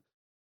information.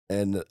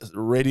 And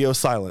radio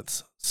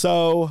silence.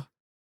 So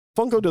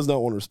Funko does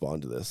not want to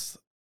respond to this.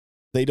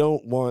 They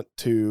don't want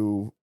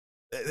to.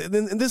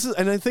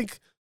 And I think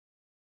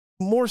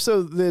more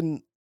so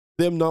than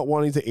them not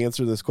wanting to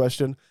answer this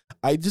question,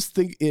 I just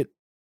think it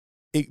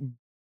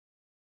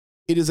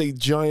is a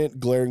giant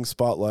glaring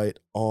spotlight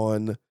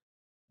on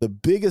the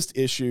biggest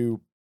issue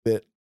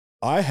that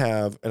I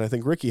have, and I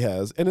think Ricky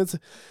has, and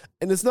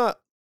it's not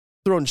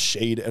throwing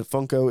shade at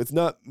Funko. It's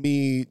not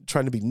me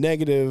trying to be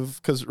negative,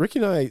 because Ricky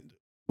and I,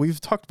 we've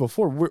talked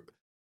before.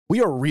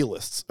 We are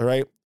realists, all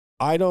right?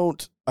 I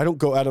don't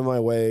go out of my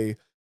way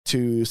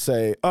to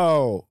say,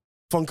 oh,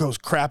 Funko's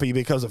crappy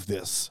because of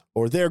this,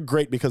 or they're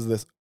great because of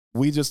this.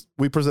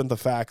 We present the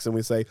facts and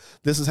we say,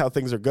 this is how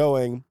things are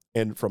going.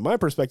 And from my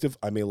perspective,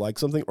 I may like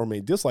something or may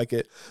dislike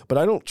it, but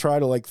I don't try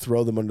to like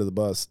throw them under the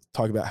bus,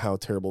 talk about how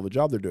terrible of a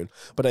job they're doing.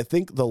 But I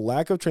think the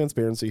lack of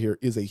transparency here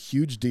is a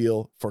huge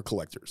deal for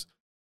collectors.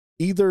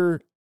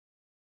 Either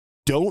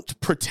don't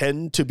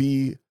pretend to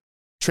be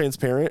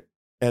transparent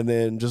and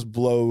then just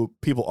blow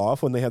people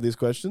off when they have these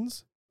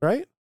questions,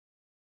 right?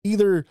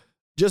 Either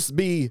just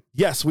be,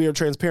 yes, we are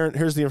transparent.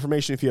 Here's the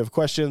information. If you have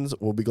questions,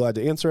 we'll be glad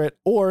to answer it.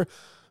 Or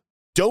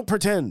don't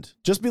pretend.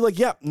 Just be like,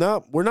 yeah,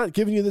 no, we're not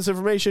giving you this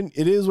information.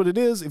 It is what it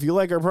is. If you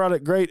like our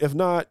product, great. If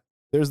not,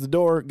 there's the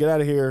door. Get out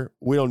of here.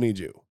 We don't need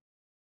you.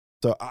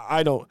 So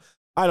I don't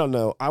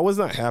know. I was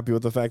not happy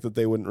with the fact that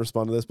they wouldn't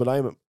respond to this, but I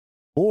am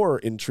more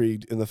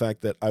intrigued in the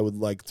fact that I would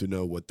like to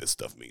know what this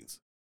stuff means.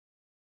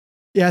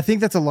 Yeah, I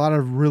think that's a lot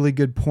of really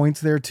good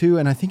points there too.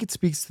 And I think it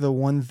speaks to the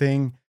one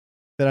thing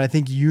that I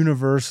think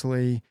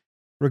universally,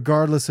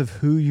 regardless of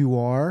who you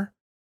are,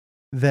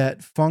 that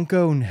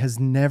Funko has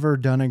never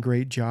done a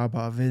great job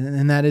of.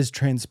 And that is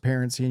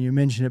transparency. And you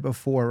mentioned it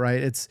before,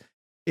 right?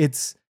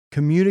 It's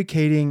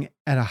communicating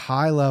at a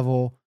high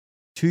level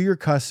to your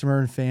customer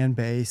and fan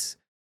base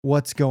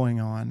what's going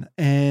on.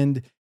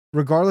 And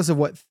regardless of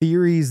what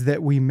theories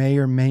that we may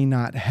or may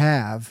not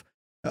have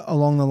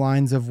along the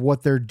lines of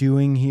what they're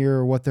doing here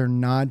or what they're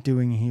not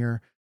doing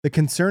here, the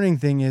concerning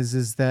thing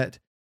is that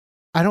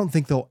I don't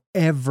think they'll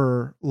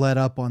ever let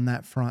up on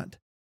that front.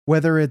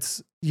 Whether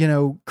it's,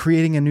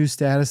 creating a new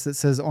status that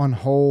says on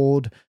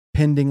hold,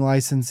 pending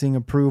licensing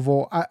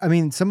approval. I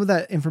mean, some of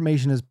that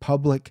information is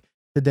public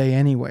today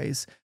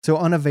anyways. So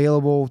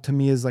unavailable to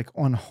me is like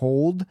on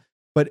hold,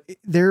 but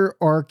there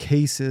are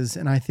cases,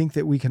 and I think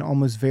that we can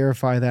almost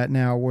verify that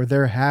now, where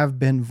there have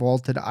been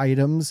vaulted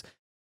items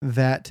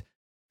that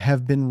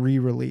have been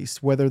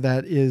re-released, whether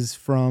that is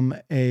from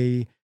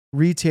a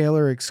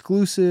retailer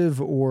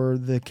exclusive or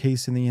the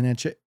case in the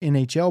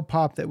NHL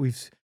pop that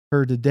we've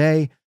heard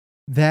today,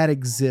 that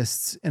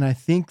exists. And I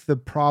think the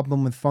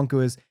problem with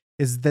Funko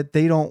is that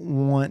they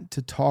don't want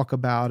to talk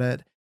about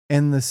it,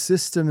 and the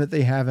system that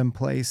they have in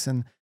place,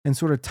 and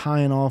sort of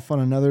tying off on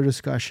another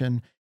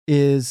discussion,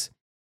 is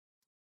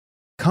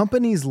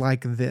companies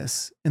like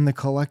this in the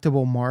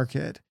collectible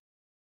market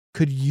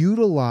could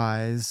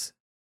utilize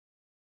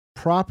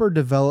proper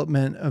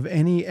development of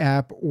any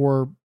app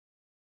or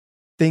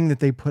thing that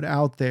they put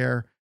out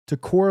there to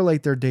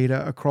correlate their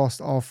data across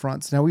all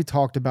fronts. Now, we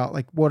talked about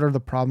like what are the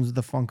problems with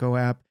the Funko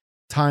app,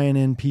 tying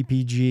in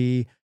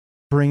PPG,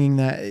 bringing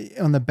that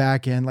on the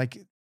back end. Like,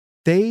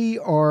 they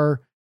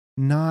are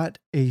not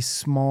a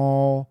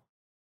small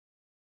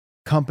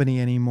company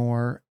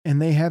anymore,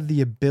 and they have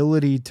the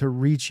ability to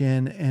reach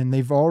in, and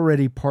they've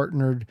already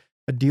partnered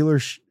a deal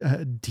with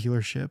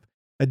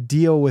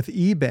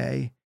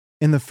eBay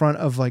in the front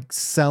of like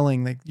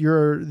selling, like,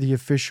 you're the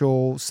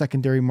official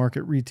secondary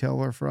market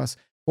retailer for us.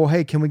 Well,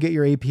 hey, can we get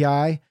your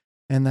API?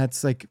 And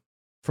that's like,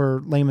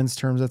 for layman's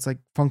terms, that's like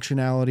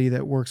functionality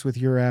that works with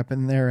your app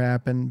and their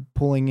app, and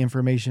pulling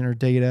information or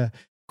data,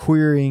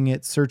 querying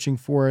it, searching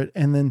for it.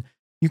 And then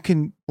you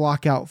can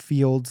block out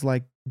fields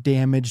like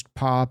damaged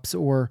pops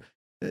or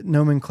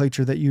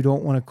nomenclature that you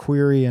don't want to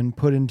query and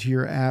put into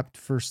your app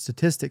for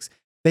statistics.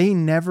 They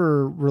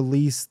never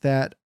release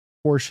that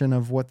portion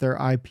of what their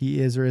IP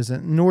is or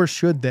isn't, nor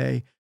should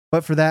they.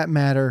 But for that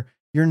matter,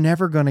 you're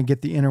never going to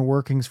get the inner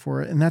workings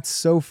for it. And that's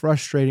so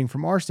frustrating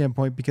from our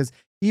standpoint, because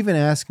even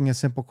asking a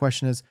simple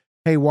question is,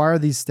 hey, why are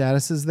these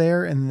statuses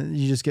there? And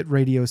you just get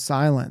radio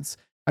silence.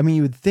 I mean,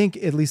 you would think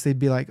at least they'd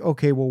be like,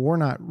 okay, well, we're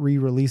not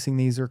re-releasing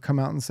these, or come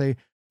out and say,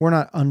 we're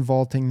not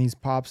unvaulting these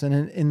pops.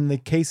 And in the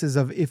cases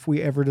of if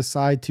we ever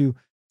decide to,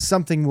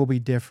 something will be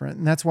different.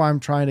 And that's why I'm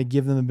trying to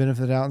give them the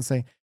benefit of the doubt and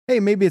say, hey,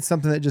 maybe it's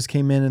something that just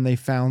came in and they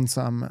found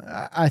some.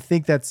 I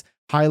think that's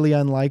highly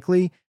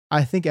unlikely.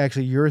 I think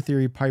actually your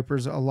theory,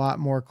 Piper's a lot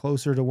more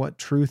closer to what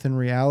truth and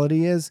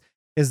reality is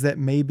that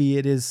maybe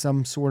it is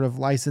some sort of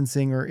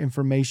licensing or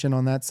information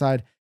on that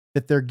side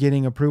that they're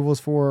getting approvals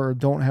for or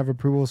don't have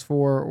approvals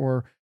for,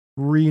 or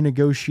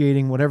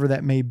renegotiating, whatever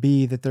that may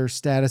be, that they're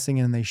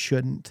statusing and they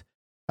shouldn't.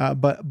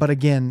 But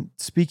again,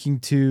 speaking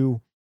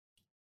to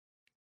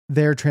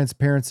their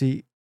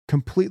transparency,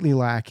 completely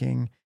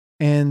lacking,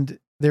 and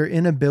their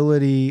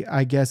inability,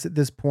 I guess, at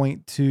this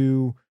point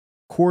to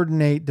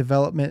coordinate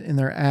development in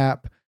their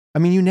app. I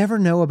mean, you never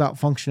know about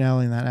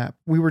functionality in that app.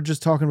 We were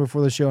just talking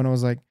before the show, and I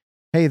was like,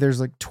 hey, there's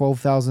like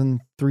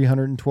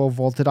 12,312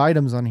 vaulted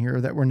items on here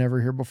that were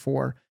never here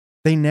before.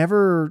 They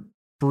never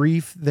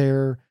brief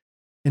their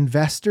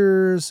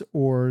investors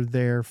or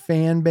their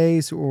fan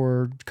base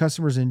or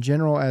customers in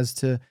general as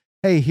to,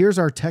 hey, here's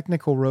our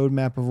technical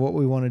roadmap of what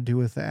we want to do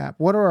with the app.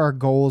 What are our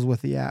goals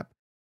with the app?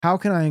 How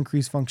can I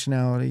increase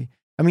functionality?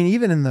 I mean,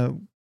 even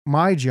in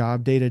my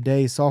job,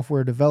 day-to-day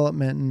software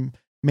development and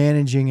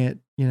managing it,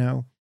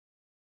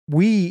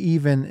 we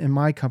even in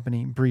my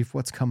company brief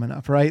what's coming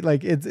up, right?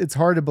 Like, it's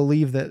hard to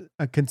believe that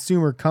a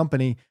consumer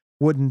company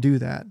wouldn't do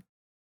that.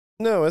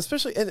 No,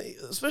 especially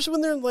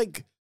when they're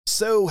like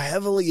so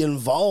heavily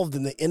involved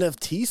in the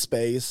NFT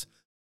space.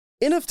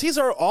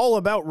 NFTs are all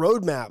about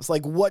roadmaps.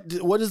 Like, what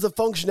is the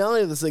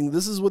functionality of this thing?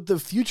 This is what the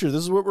future,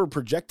 this is what we're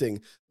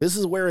projecting. This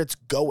is where it's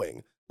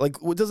going. Like,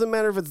 it doesn't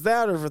matter if it's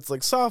that or if it's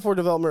like software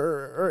development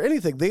or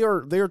anything. They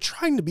are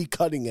trying to be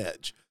cutting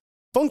edge.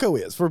 Funko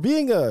is, for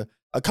being a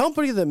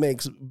company that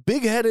makes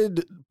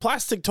big-headed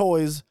plastic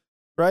toys,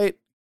 right?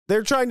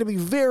 They're trying to be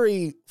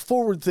very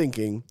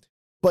forward-thinking,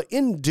 but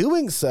in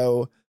doing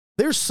so,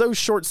 they're so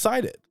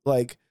short-sighted.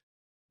 Like,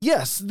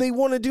 yes, they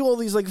want to do all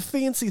these like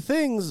fancy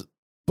things,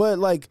 but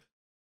like,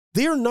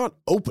 they're not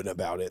open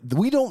about it.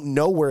 We don't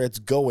know where it's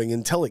going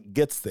until it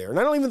gets there. And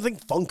I don't even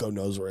think Funko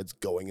knows where it's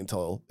going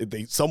until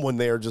someone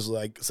there just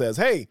like says,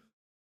 hey,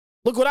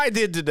 look what I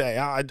did today.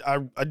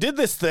 I did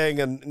this thing,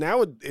 and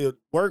now it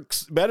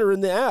works better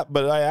in the app,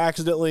 but I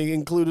accidentally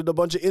included a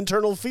bunch of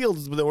internal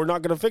fields that we're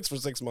not going to fix for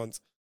 6 months.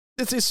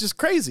 It's just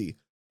crazy.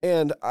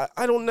 And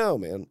I don't know,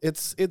 man.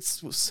 It's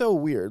so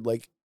weird.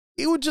 Like,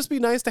 it would just be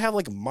nice to have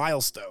like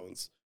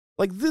milestones.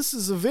 Like, this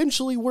is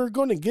eventually, we're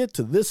going to get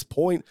to this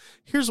point.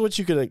 Here's what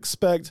you can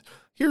expect.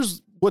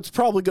 Here's what's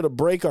probably going to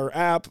break our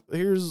app.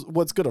 Here's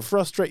what's going to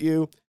frustrate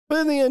you. But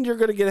in the end, you're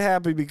going to get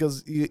happy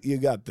because you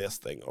got this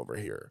thing over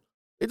here.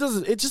 It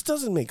just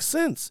doesn't make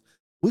sense.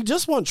 We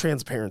just want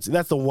transparency.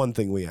 That's the one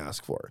thing we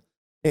ask for.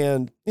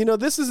 And,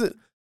 this isn't,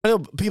 I know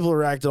people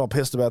are acting all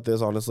pissed about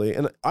this, honestly.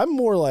 And I'm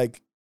more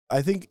like,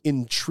 I think,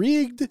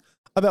 intrigued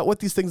about what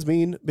these things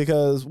mean,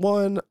 because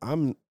one,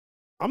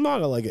 I'm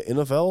not like an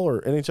NFL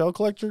or NHL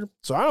collector,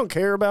 so I don't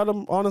care about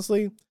them,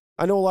 honestly.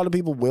 I know a lot of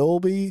people will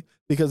be,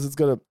 because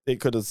it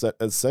could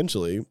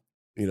essentially,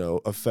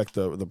 affect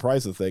the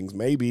price of things.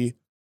 Maybe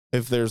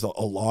if there's a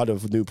lot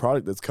of new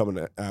product that's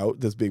coming out,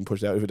 that's being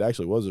pushed out, if it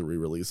actually was a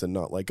re-release and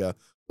not like a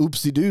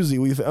oopsie doozy,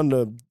 we found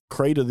a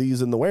crate of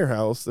these in the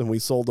warehouse and we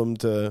sold them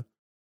to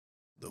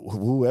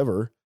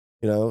whoever.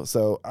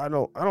 So I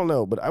don't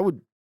know, but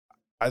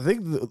I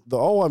think the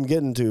all I'm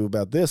getting to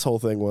about this whole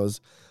thing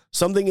was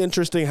something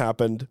interesting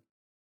happened.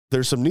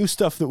 There's some new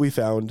stuff that we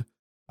found.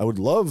 I would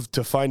love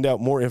to find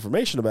out more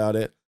information about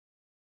it,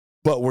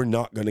 but we're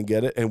not going to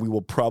get it, and we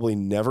will probably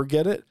never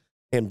get it.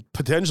 And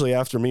potentially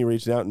after me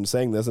reaching out and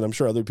saying this, and I'm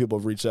sure other people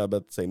have reached out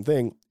about the same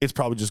thing, it's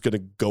probably just going to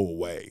go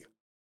away.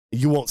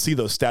 You won't see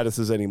those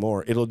statuses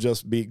anymore.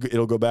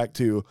 It'll go back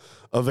to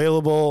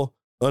available,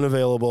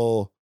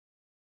 unavailable,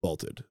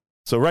 vaulted.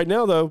 So right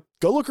now, though,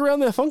 go look around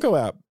that Funko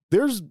app.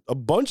 There's a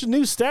bunch of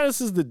new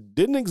statuses that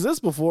didn't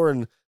exist before,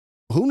 and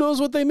who knows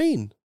what they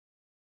mean.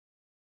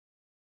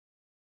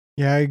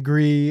 Yeah, I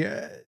agree.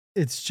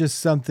 It's just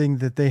something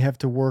that they have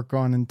to work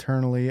on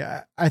internally.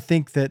 I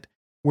think that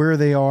where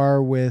they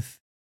are with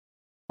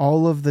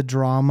all of the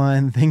drama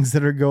and things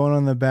that are going on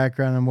in the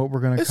background and what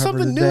we're going to cover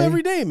today. It's something new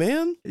every day,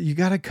 man. You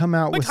got to come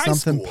out with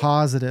something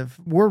positive.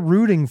 We're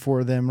rooting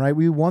for them, right?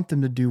 We want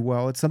them to do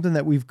well. It's something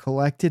that we've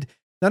collected.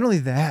 Not only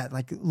that,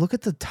 like look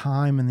at the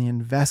time and the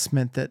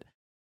investment that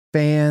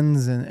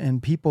fans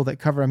and people that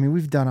cover. I mean,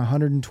 we've done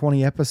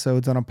 120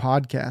 episodes on a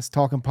podcast,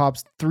 Talking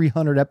Pop's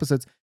 300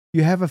 episodes.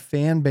 You have a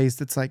fan base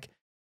that's like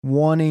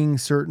wanting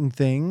certain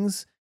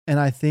things. And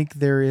I think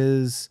there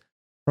is,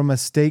 from a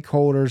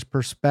stakeholder's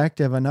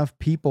perspective, enough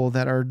people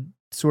that are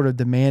sort of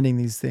demanding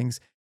these things,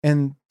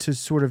 and to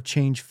sort of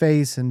change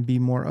face and be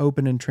more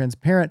open and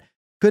transparent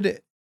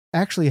could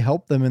actually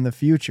help them in the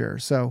future.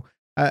 So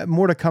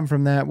more to come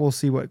from that. We'll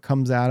see what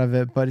comes out of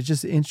it, but it's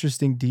just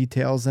interesting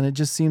details. And it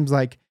just seems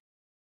like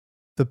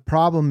the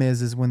problem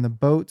is when the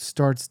boat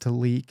starts to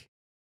leak,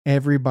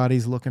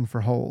 everybody's looking for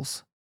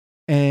holes.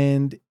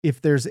 And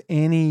if there's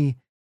any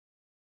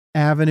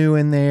avenue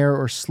in there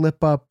or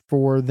slip up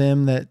for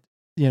them that,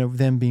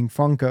 them being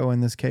Funko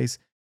in this case,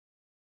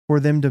 for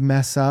them to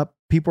mess up,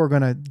 people are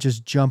going to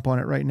just jump on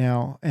it right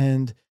now.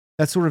 And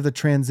that's sort of the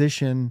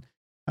transition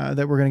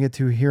that we're going to get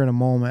to here in a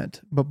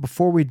moment. But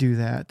before we do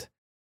that,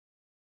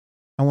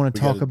 I want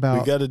to talk about...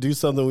 We got to do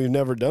something we've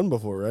never done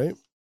before, right?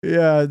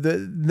 Yeah,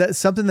 that's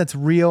something that's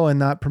real and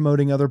not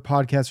promoting other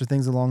podcasts or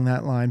things along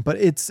that line. But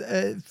it's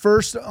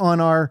first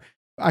on our...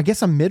 I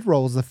guess a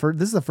mid-roll is this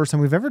is the first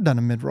time we've ever done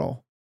a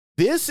mid-roll.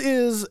 This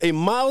is a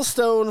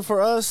milestone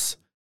for us.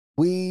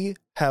 We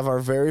have our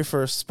very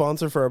first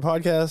sponsor for our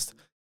podcast,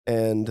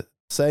 and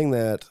saying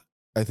that,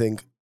 I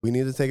think we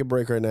need to take a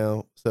break right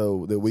now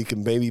so that we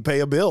can maybe pay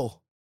a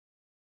bill.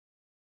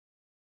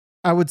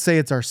 I would say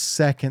it's our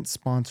second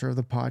sponsor of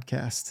the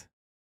podcast.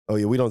 Oh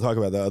yeah, we don't talk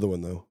about that other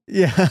one though.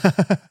 Yeah,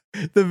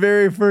 the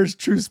very first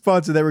true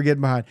sponsor that we're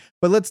getting behind.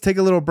 But let's take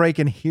a little break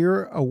and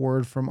hear a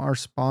word from our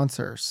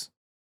sponsors.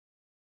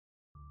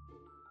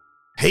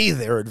 Hey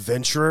there,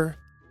 adventurer.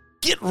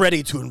 Get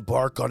ready to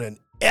embark on an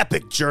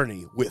epic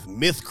journey with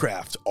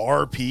Mythcraft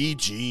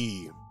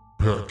RPG.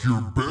 Pack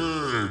your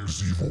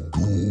bags, evil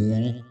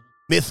ghoul.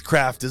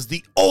 Mythcraft is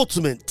the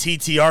ultimate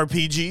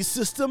TTRPG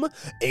system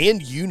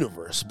and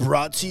universe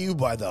brought to you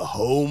by the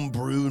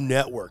Homebrew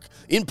Network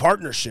in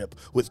partnership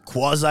with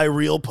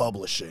Quasi-Real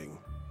Publishing.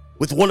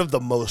 With one of the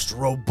most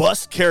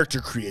robust character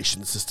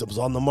creation systems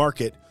on the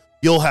market,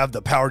 you'll have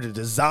the power to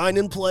design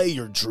and play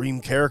your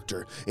dream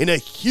character in a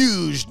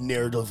huge,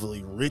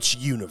 narratively rich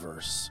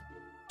universe.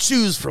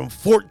 Choose from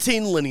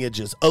 14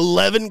 lineages,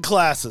 11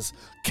 classes,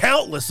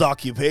 countless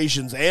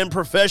occupations and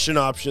profession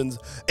options,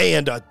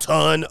 and a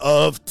ton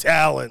of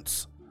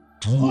talents.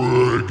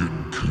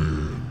 Dragon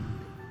King.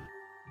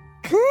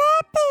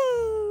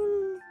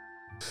 Clapping.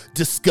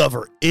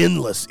 Discover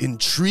endless,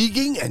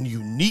 intriguing, and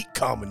unique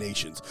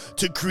combinations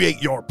to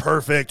create your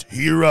perfect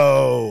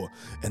hero.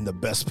 And the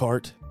best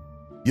part?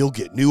 You'll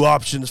get new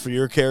options for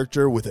your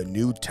character with a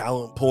new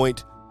talent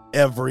point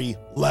every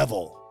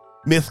level.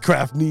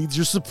 Mythcraft needs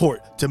your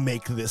support to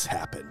make this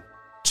happen.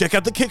 Check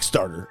out the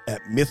Kickstarter at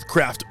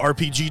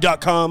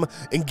mythcraftrpg.com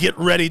and get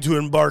ready to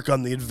embark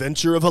on the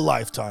adventure of a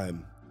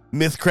lifetime.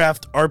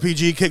 Mythcraft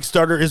RPG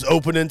Kickstarter is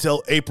open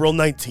until April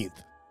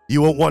 19th.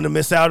 You won't want to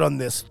miss out on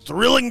this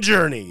thrilling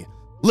journey.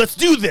 Let's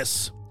do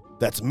this!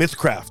 That's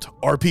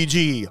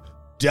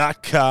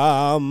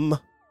mythcraftrpg.com.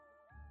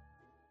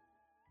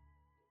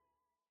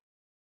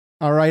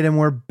 All right, and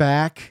we're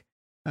back.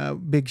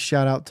 Big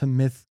shout out to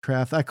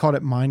Mythcraft. I called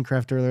it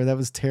Minecraft earlier. That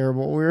was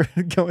terrible. We were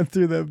going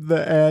through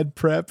the ad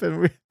prep,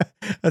 and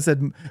I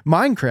said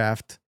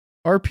Minecraft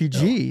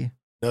RPG.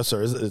 No,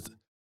 sir.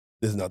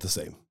 It's not the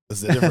same.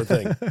 It's a different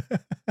thing.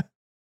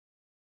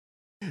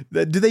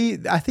 Do they?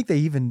 I think they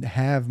even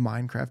have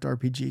Minecraft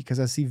RPG because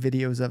I see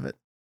videos of it.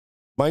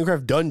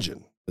 Minecraft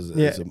Dungeon.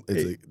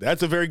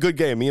 That's a very good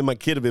game. Me and my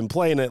kid have been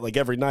playing it like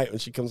every night when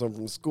she comes home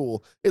from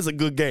school. It's a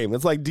good game.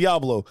 It's like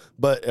Diablo,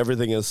 but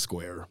everything is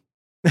square.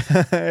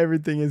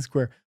 Everything is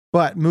square.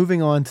 But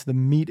moving on to the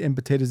meat and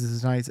potatoes of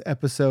tonight's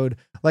episode,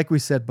 like we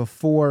said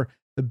before,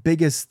 the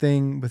biggest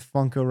thing with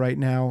Funko right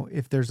now,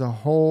 if there's a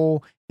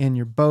hole in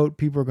your boat,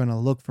 people are going to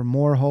look for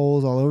more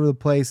holes all over the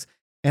place.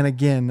 And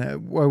again,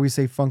 where we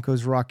say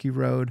Funko's Rocky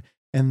Road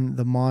and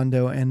the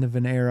Mondo end of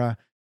an era,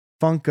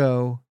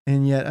 Funko,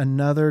 in yet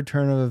another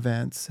turn of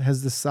events,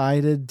 has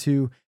decided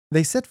to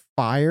they said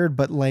fired,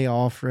 but lay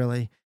off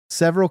really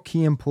several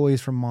key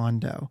employees from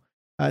Mondo.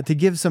 To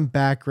give some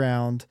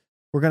background,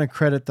 we're going to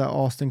credit the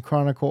Austin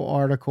Chronicle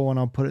article, and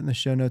I'll put it in the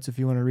show notes if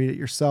you want to read it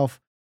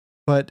yourself.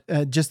 But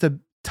just a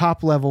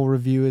top level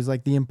review is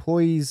like the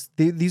employees,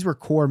 these were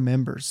core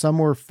members. Some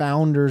were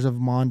founders of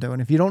Mondo.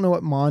 And if you don't know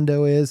what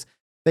Mondo is,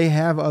 they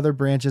have other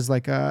branches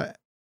like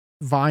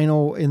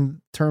vinyl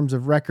in terms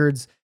of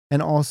records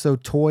and also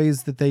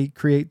toys that they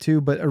create too.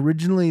 But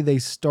originally they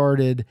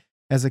started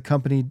as a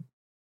company,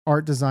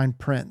 Art Design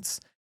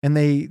Prints, and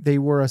they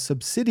were a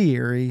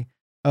subsidiary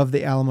of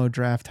the Alamo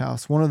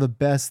Drafthouse, one of the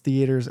best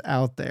theaters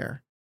out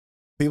there.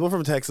 People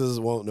from Texas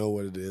won't know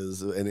what it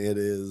is, and it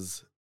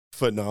is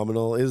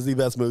phenomenal. It is the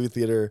best movie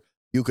theater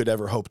you could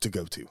ever hope to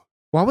go to.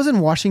 Well, I was in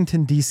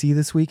Washington, D.C.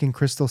 this week in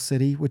Crystal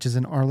City, which is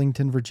in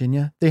Arlington,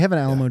 Virginia. They have an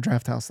Alamo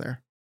Drafthouse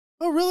there.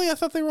 Oh, really? I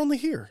thought they were only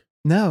here.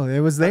 No, it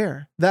was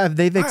there.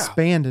 They've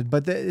expanded,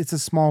 but it's a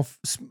small,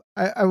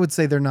 I would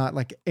say they're not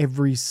like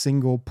every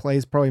single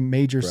place, probably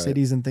major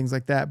cities and things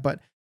like that. But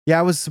yeah,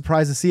 I was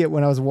surprised to see it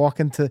when I was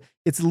walking to,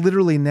 it's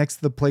literally next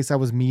to the place I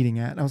was meeting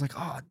at. And I was like,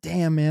 oh,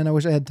 damn, man, I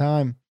wish I had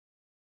time.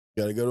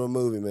 Got to go to a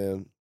movie,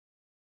 man.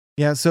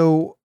 Yeah,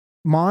 so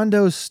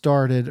Mondo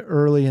started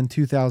early in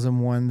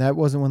 2001. That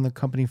wasn't when the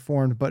company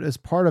formed, but as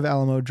part of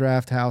Alamo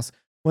Drafthouse,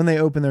 when they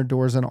opened their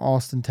doors in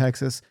Austin,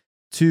 Texas,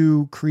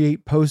 to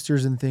create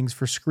posters and things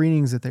for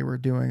screenings that they were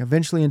doing.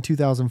 Eventually in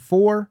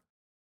 2004,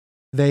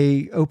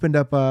 they opened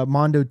up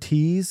Mondo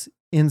Tees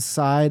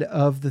inside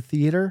of the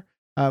theater.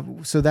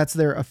 So that's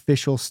their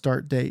official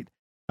start date.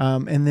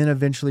 And then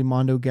eventually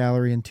Mondo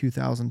Gallery in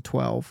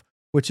 2012,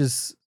 which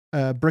is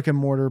a brick and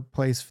mortar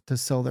place to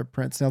sell their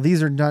prints. Now,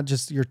 these are not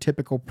just your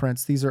typical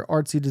prints. These are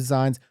artsy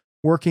designs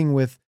working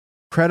with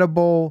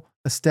credible,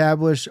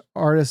 established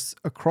artists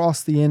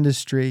across the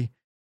industry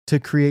to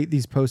create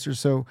these posters.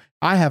 So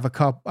I have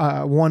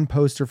one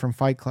poster from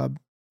Fight Club.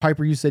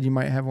 Piper, you said you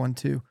might have one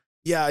too.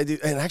 Yeah, I do.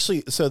 And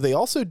actually, so they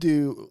also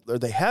do, or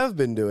they have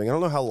been doing, I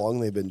don't know how long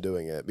they've been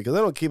doing it because I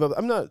don't keep up.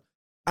 I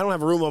don't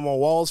have room on my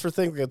walls for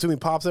things. We got too many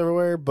pops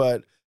everywhere,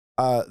 but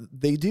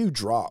they do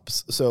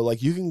drops. So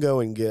like you can go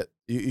and get,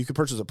 you can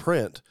purchase a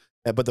print,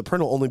 but the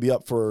print will only be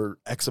up for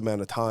X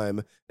amount of time.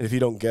 And if you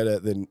don't get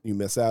it, then you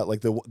miss out.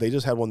 Like they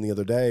just had one the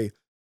other day.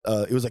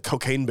 It was a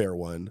Cocaine Bear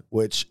one,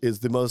 which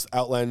is the most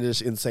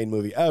outlandish, insane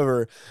movie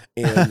ever.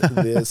 And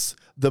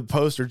the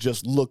poster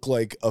just looked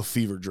like a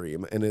fever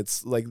dream. And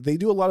it's like, they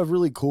do a lot of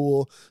really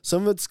cool,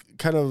 some of it's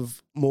kind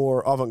of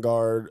more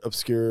avant-garde,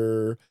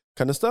 obscure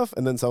kind of stuff.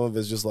 And then some of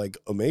it's just like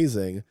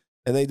amazing.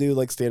 And they do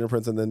like standard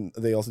prints. And then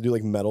they also do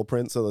like metal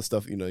prints. So the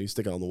stuff, you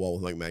stick it on the wall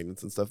with like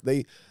magnets and stuff.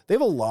 They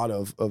have a lot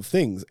of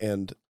things.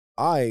 And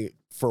I,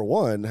 for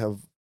one,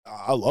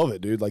 I love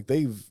it, dude. Like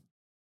they've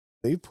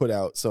put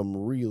out some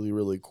really,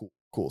 really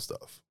cool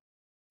stuff.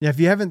 Yeah, if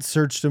you haven't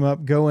searched them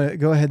up, go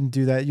ahead and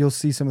do that. You'll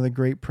see some of the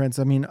great prints.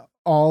 I mean,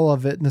 all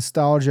of it,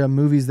 nostalgia,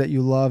 movies that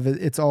you love,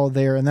 it's all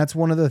there. And that's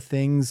one of the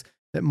things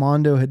that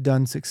Mondo had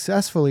done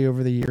successfully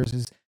over the years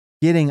is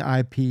getting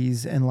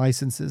IPs and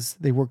licenses.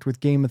 They worked with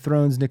Game of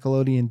Thrones,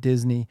 Nickelodeon,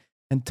 Disney,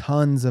 and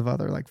tons of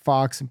other like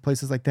Fox and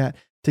places like that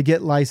to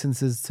get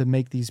licenses to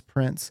make these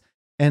prints.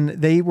 And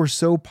they were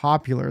so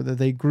popular that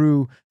they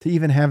grew to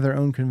even have their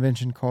own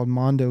convention called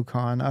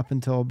MondoCon up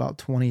until about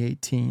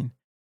 2018.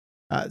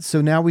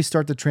 So now we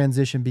start the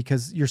transition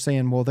because you're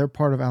saying, well, they're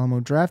part of Alamo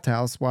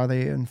Drafthouse. Why are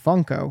they in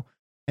Funko?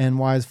 And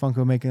why is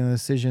Funko making a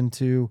decision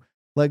to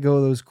let go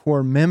of those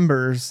core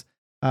members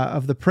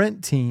of the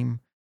print team?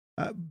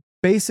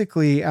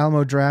 Basically,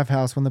 Alamo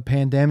Drafthouse, when the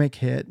pandemic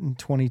hit in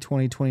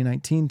 2020,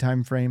 2019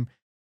 timeframe,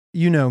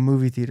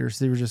 movie theaters,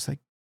 they were just like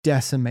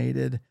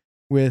decimated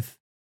with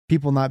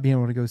people not being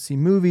able to go see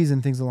movies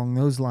and things along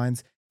those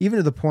lines, even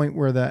to the point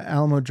where the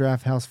Alamo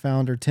Drafthouse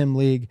founder, Tim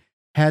League,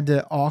 had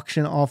to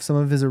auction off some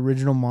of his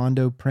original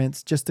Mondo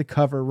prints just to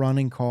cover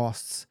running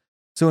costs.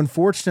 So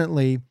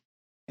unfortunately,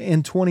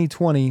 in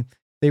 2020,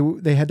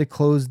 they had to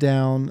close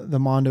down the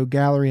Mondo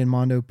Gallery and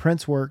Mondo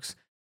Prints Works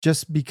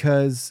just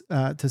because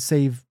to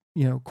save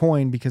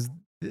coin, because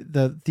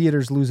the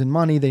theater's losing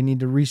money. They need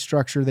to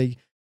restructure. They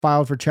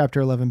filed for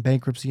Chapter 11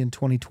 bankruptcy in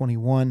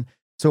 2021.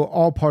 So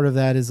all part of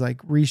that is like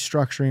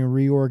restructuring,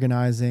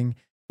 reorganizing,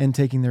 and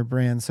taking their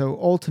brand. So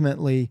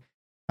ultimately,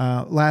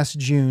 last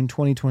June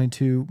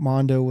 2022,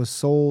 Mondo was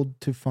sold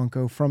to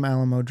Funko from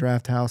Alamo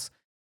Drafthouse.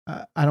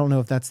 I don't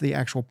know if that's the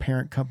actual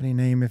parent company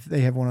name, if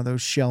they have one of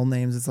those shell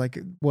names, it's like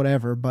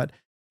whatever, but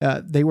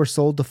they were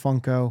sold to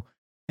Funko,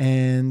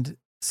 and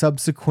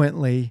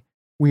subsequently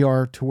we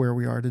are to where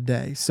we are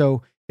today.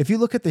 So if you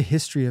look at the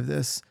history of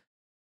this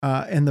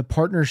and the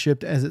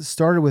partnership as it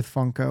started with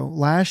Funko,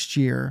 last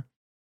year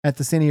at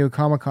the San Diego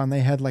Comic-Con, they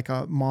had like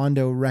a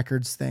Mondo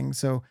Records thing.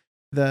 So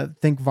the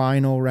Think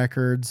Vinyl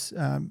Records,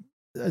 a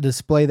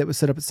display that was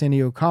set up at San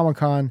Diego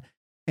Comic-Con.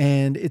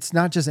 And it's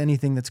not just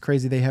anything that's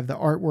crazy. They have the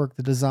artwork,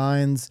 the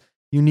designs,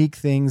 unique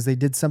things. They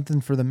did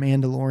something for The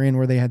Mandalorian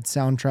where they had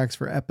soundtracks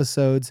for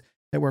episodes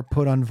that were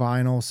put on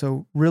vinyl.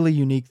 So really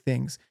unique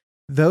things.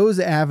 Those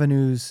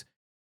avenues,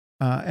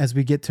 as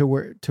we get to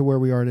where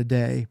we are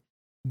today,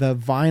 the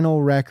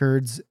vinyl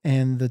records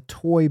and the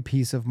toy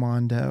piece of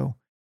Mondo,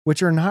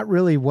 which are not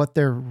really what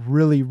they're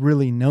really,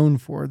 really known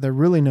for. They're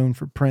really known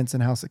for prints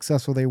and how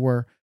successful they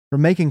were for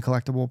making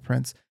collectible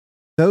prints.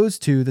 Those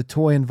two, the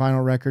toy and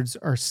vinyl records,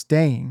 are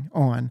staying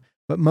on.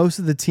 But most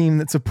of the team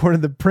that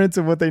supported the prints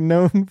of what they're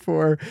known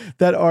for,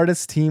 that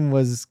artist team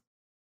was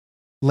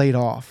laid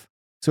off.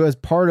 So as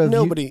part of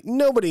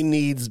nobody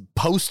needs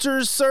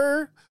posters,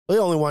 sir. They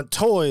only want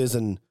toys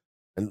and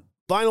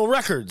vinyl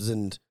records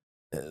and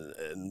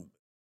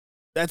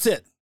that's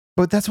it.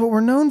 But that's what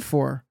we're known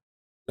for.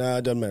 Nah,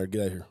 it doesn't matter.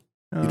 Get out of here.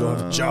 You don't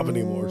have a job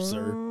anymore,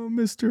 sir.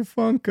 Mr.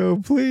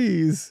 Funko,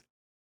 please.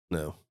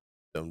 No,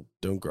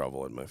 don't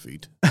grovel at my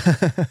feet.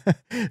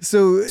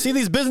 So see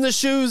these business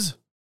shoes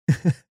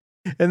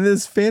and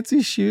this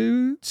fancy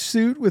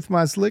suit with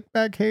my slick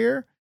back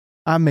hair.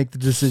 I make the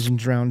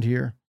decisions around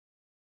here.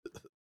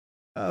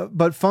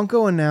 But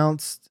Funko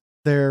announced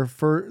their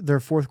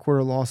fourth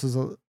quarter losses,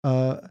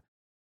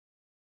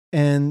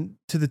 and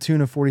to the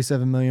tune of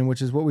 $47 million,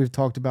 which is what we've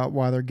talked about.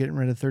 Why they're getting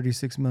rid of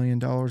 $36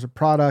 million of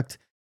product,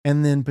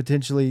 and then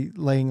potentially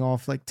laying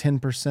off like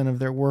 10% of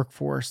their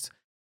workforce.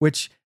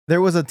 Which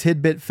there was a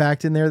tidbit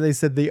fact in there. They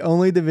said the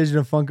only division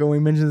of Funko, we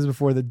mentioned this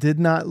before, that did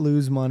not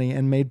lose money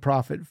and made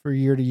profit for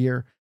year to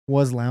year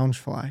was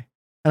Loungefly,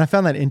 and I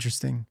found that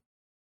interesting.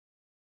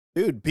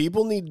 Dude,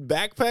 people need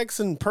backpacks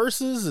and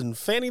purses and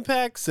fanny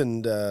packs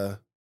and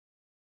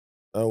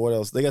what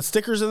else? They got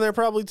stickers in there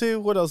probably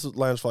too. What else does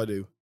Loungefly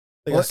do?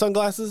 They got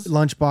sunglasses?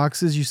 Lunch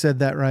boxes, you said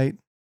that right.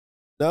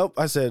 Nope,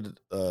 I said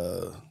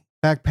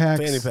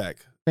backpacks.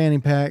 Fanny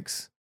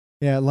packs.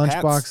 Yeah, lunch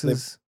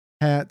boxes,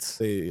 hats.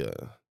 They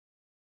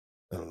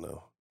I don't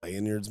know,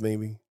 lanyards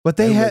maybe. But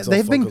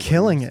they've been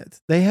killing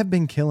it. They have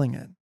been killing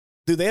it.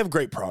 Dude, they have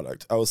great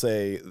product. I will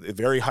say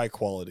very high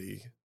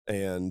quality.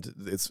 And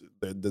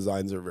the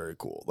designs are very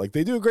cool. Like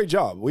they do a great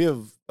job.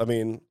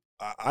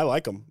 I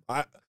like them.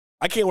 I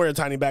can't wear a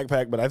tiny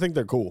backpack, but I think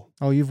they're cool.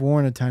 Oh, you've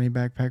worn a tiny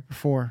backpack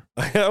before.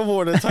 I have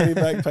worn a tiny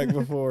backpack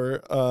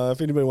before.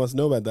 If anybody wants to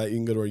know about that, you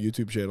can go to our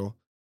YouTube channel,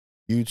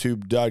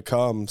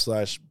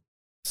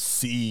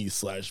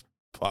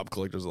 youtube.com/C/Pop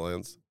Collectors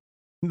Alliance.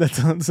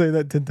 Don't say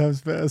that 10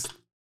 times fast.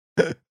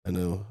 I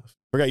know.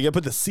 Forgot you got to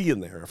put the C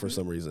in there for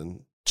some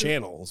reason.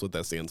 Channel is what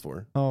that stands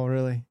for. Oh,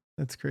 really?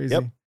 That's crazy.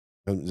 Yep.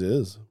 It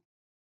is.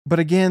 But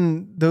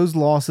again, those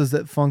losses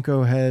that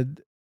Funko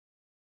had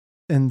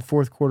in the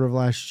fourth quarter of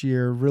last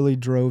year really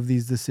drove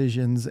these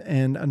decisions.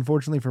 And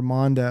unfortunately for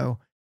Mondo,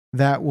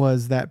 that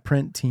was that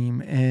print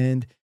team.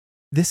 And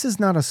this is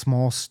not a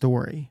small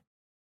story.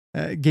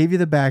 Gave you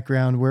the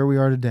background where we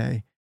are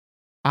today.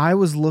 I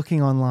was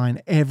looking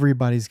online.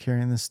 Everybody's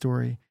carrying this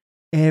story.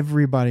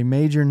 Everybody,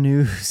 major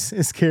news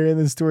is carrying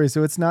this story.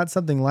 So it's not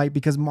something light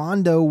because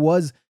Mondo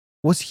was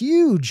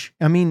huge.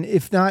 I mean,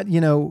 if not,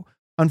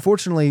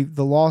 unfortunately,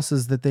 the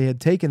losses that they had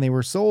taken, they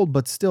were sold,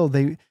 but still,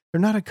 they're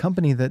not a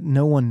company that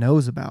no one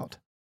knows about.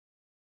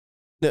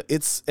 No,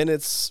 it's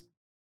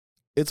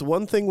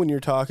one thing when you're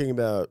talking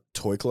about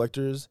toy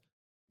collectors.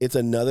 It's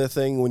another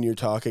thing when you're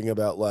talking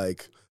about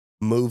like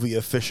movie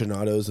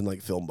aficionados and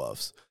like film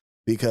buffs,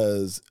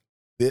 because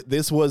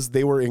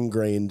they were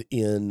ingrained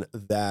in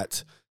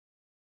that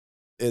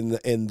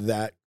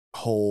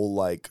whole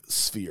like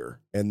sphere,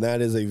 and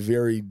that is a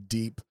very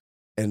deep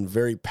and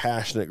very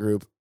passionate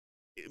group.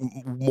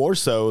 More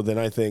so than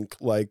I think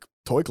like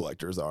toy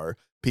collectors are.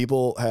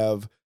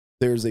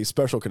 There's a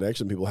special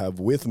connection people have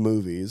with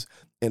movies,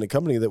 and a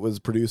company that was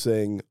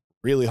producing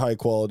really high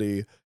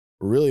quality,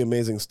 really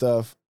amazing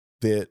stuff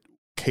that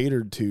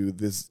catered to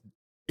this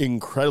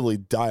incredibly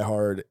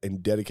diehard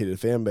and dedicated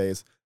fan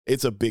base.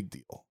 It's a big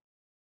deal.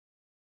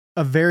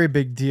 A very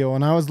big deal.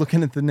 And I was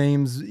looking at the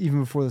names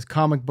even before this: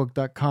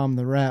 comicbook.com,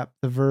 The Wrap,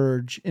 The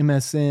Verge,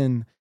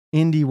 MSN,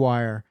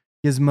 IndieWire,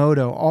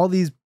 Gizmodo. All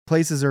these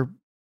places are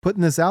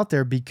putting this out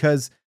there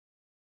because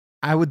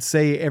I would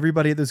say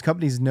everybody at those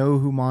companies know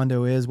who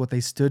Mondo is, what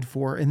they stood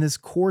for. And this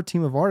core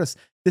team of artists,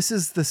 this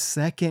is the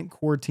second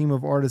core team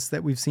of artists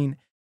that we've seen.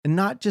 And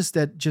not just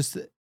at just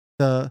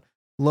the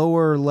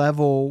lower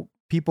level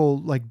people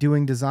like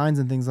doing designs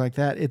and things like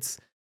that. It's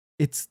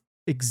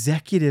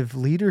executive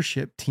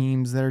leadership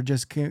teams that are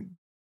just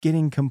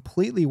getting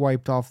completely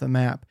wiped off the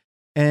map.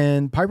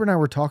 And Piper and I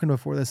were talking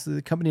before this,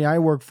 the company I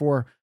work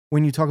for,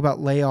 when you talk about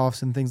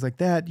layoffs and things like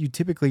that, you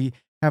typically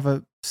have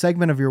a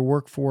segment of your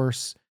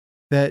workforce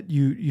that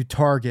you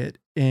target,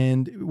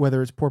 and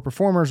whether it's poor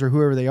performers or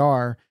whoever they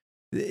are,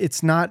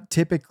 it's not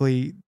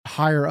typically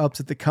higher ups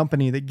at the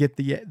company that get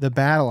the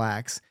battle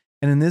axe.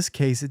 And in this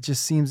case, it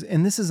just seems,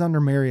 and this is under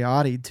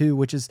Mariotti too,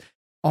 which is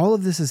all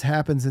of this has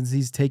happened since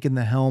he's taken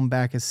the helm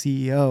back as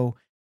CEO.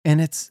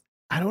 And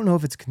I don't know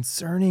if it's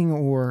concerning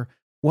or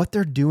what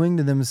they're doing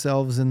to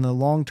themselves and the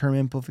long-term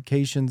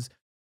implications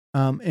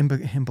of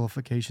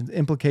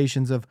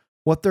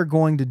what they're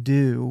going to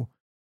do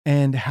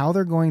and how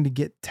they're going to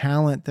get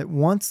talent that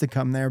wants to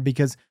come there.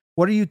 Because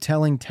what are you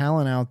telling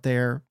talent out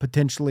there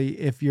potentially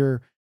if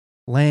you're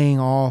laying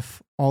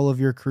off all of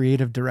your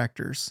creative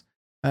directors?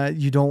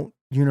 You don't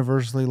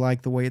universally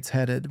like the way it's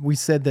headed. We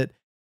said that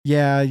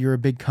yeah, you're a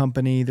big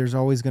company. There's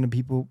always going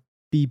to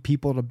be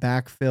people to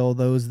backfill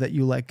those that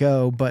you let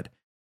go, but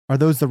are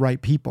those the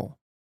right people?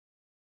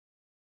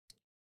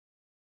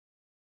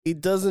 It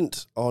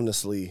doesn't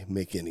honestly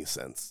make any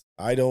sense.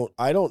 I don't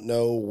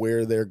know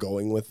where they're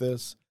going with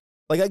this.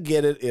 Like, I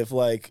get it if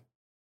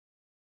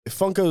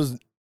Funko's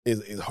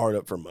is hard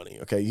up for money.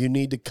 Okay, you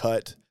need to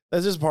cut.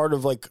 That's just part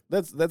of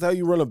that's how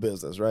you run a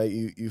business, right?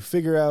 You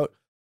figure out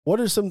what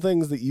are some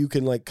things that you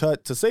can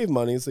cut to save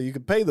money so you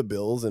can pay the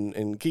bills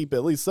and keep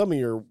at least some of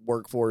your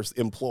workforce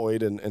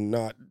employed and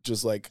not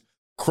just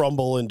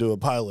crumble into a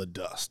pile of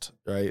dust,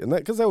 right? And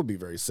because that would be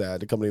very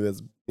sad. A company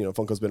that's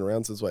Funko's been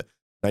around since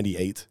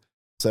 98.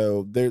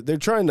 So they're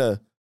trying to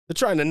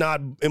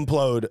not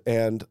implode,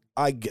 and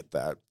I get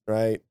that,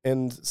 right?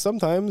 And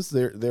sometimes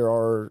there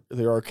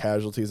are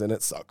casualties, and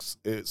it sucks.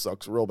 It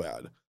sucks real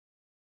bad.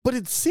 But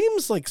it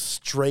seems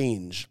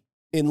strange,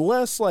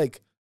 unless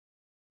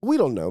we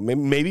don't know.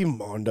 Maybe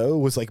Mondo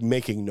was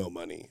making no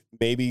money.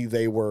 Maybe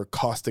they were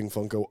costing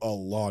Funko a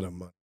lot of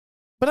money.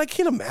 But I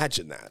can't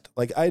imagine that.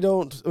 I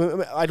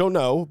don't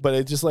know. But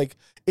it just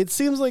it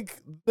seems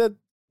that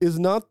is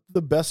not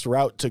the best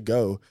route to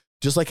go.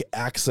 Just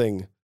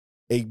axing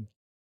a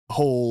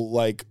whole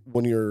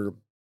when you're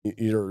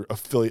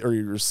affiliate or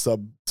your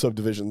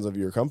subdivisions of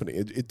your company.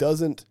 It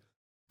doesn't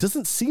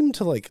seem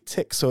to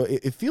tick. So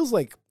it feels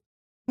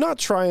not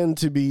trying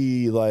to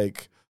be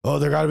oh,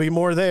 there got to be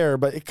more there,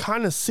 but it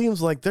kind of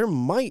seems like there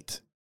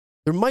might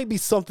be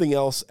something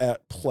else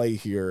at play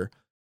here,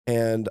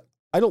 and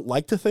I don't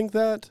like to think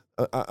that.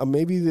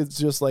 Maybe it's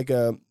just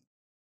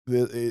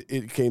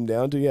it came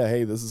down to,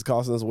 hey, this is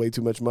costing us way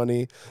too much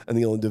money, and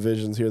the only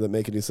divisions here that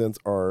make any sense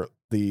are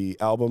the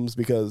albums,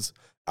 because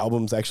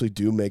albums actually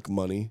do make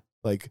money.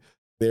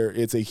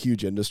 It's a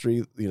huge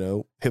industry.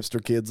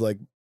 Hipster kids like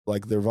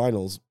their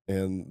vinyls,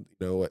 and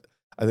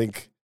I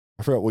think.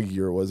 I forgot what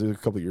year it was. It was a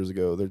couple of years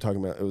ago. They're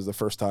talking about it was the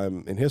first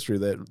time in history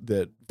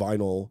that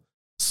vinyl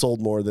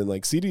sold more than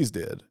CDs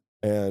did.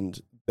 And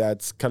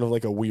that's kind of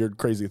a weird,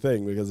 crazy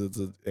thing because it's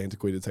an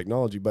antiquated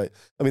technology. But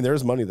I mean,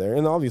 there's money there.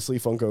 And obviously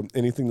Funko,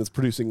 anything that's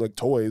producing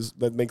toys,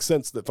 that makes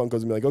sense that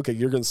Funko's gonna be okay,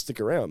 you're going to stick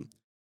around.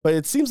 But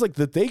it seems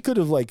that they could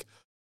have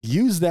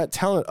used that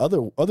talent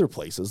other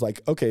places.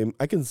 Okay,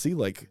 I can see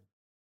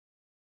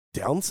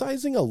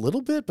downsizing a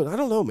little bit, but I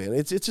don't know, man.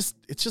 It's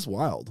just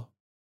wild.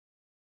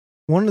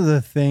 One of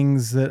the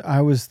things that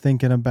I was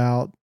thinking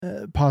about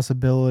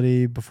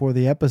possibility before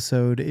the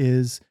episode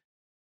is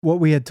what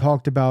we had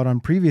talked about on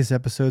previous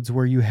episodes,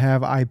 where you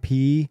have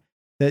IP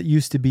that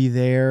used to be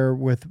there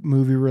with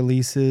movie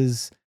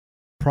releases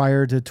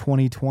prior to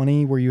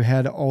 2020, where you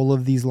had all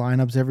of these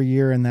lineups every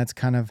year, and that's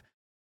kind of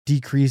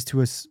decreased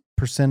to a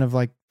percent of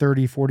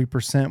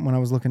 30-40% when I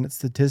was looking at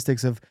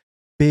statistics of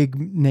big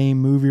name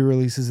movie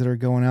releases that are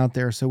going out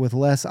there. So with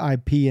less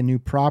IP and new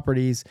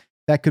properties,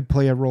 that could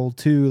play a role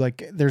too.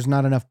 There's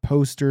not enough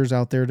posters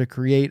out there to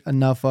create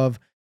enough of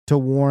to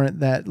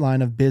warrant that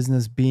line of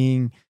business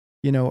being,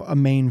 a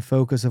main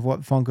focus of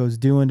what Funko's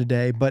doing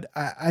today. But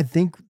I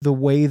think the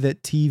way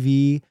that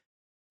TV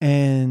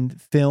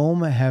and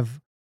film have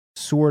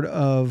sort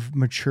of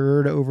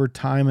matured over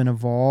time and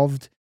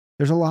evolved,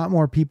 there's a lot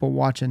more people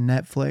watching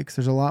Netflix.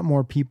 There's a lot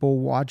more people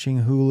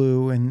watching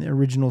Hulu and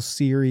original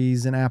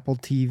series and Apple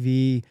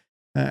TV,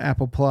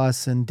 Apple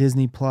Plus and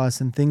Disney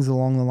Plus and things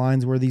along the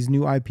lines where these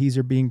new IPs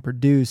are being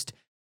produced.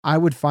 I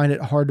would find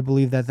it hard to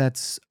believe that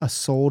that's a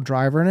sole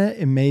driver in it.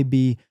 It may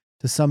be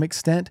to some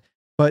extent,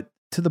 but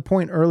to the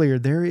point earlier,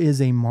 there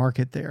is a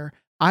market there.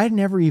 I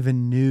never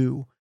even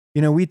knew,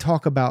 we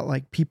talk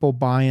about people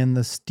buying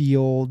the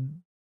steel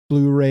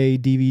Blu-ray,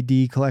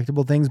 DVD,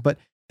 collectible things, but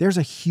there's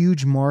a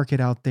huge market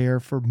out there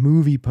for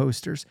movie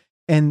posters.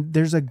 And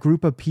there's a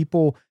group of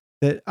people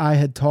that I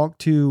had talked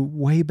to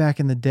way back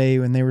in the day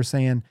when they were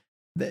saying,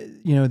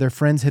 their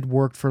friends had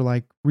worked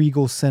for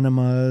Regal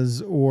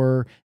Cinemas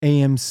or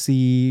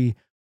AMC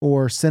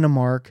or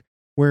Cinemark,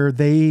 where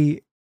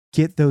they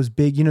get those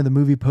big, the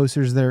movie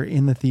posters that are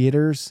in the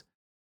theaters.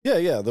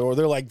 Yeah.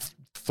 They're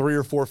 3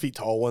 or 4 feet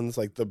tall ones,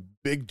 the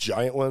big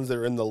giant ones that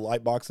are in the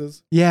light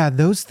boxes. Yeah,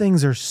 those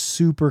things are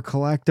super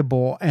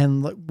collectible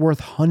and worth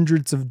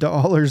hundreds of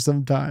dollars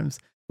sometimes,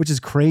 which is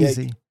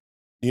crazy. Yeah.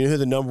 You know who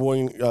the number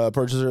one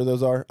purchaser of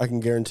those are? I can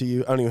guarantee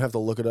you. I don't even have to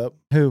look it up.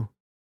 Who?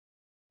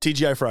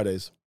 TGI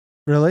Fridays.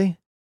 Really?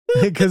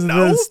 Because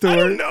no, of the store? I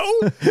don't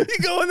know. You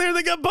go in there,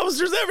 they got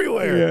posters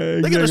everywhere. Yeah,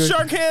 exactly. They got a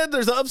shark head.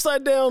 There's an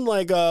upside down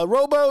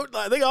rowboat.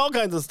 They got all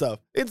kinds of stuff.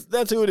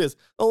 That's who it is.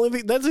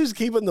 That's who's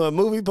keeping the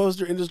movie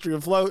poster industry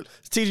afloat.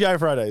 It's TGI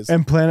Fridays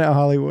and Planet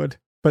Hollywood.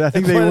 But I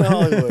think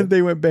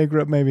they went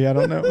bankrupt. Maybe, I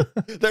don't know.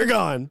 They're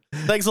gone.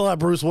 Thanks a lot,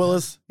 Bruce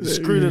Willis. You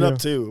screwed it up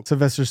too.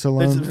 Sylvester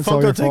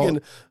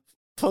Stallone.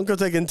 Funko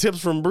taking tips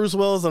from Bruce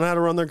Willis on how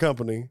to run their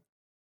company.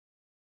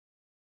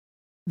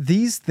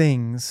 These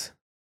things.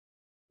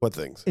 What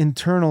things?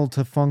 Internal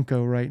to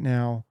Funko right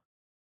now,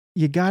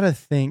 you got to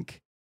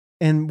think,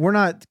 and we're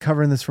not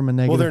covering this from a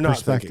negative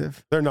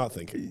perspective. They're not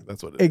thinking.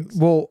 That's what it is.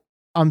 Well,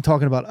 I'm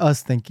talking about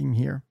us thinking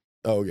here.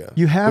 Oh, yeah.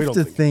 You have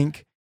to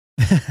think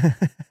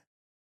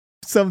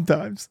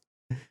sometimes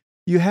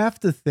you have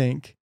to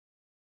think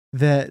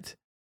that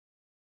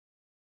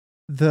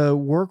the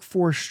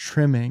workforce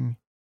trimming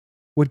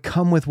would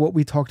come with what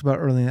we talked about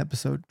early in the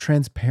episode,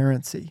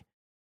 transparency.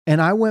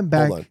 And I went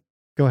back. Hold on.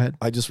 Go ahead.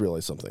 I just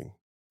realized something.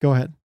 Go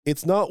ahead.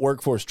 It's not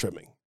workforce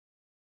trimming.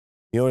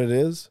 You know what it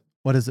is?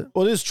 What is it?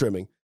 Well, it is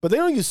trimming, but they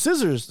don't use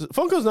scissors.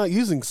 Funko's not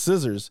using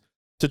scissors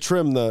to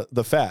trim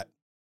the fat.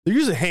 They're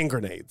using hand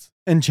grenades.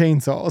 And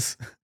chainsaws.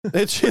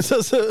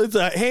 It's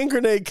a hand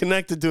grenade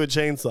connected to a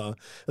chainsaw.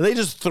 And they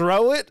just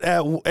throw it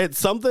at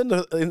something.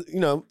 You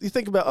know, you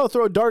think about,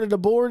 throw a dart at a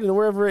board, and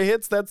wherever it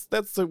hits, that's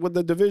what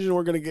the division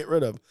we're going to get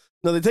rid of.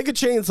 No, they take a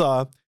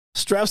chainsaw,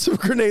 strap some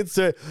grenades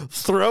to it,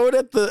 throw it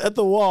at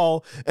the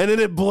wall, and then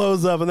it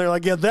blows up. And they're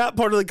like, yeah, that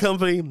part of the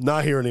company,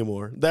 not here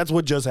anymore. That's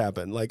what just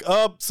happened. Like,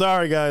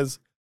 sorry guys,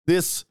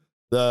 this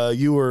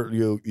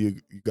you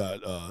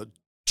got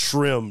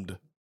trimmed.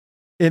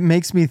 It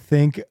makes me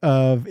think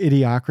of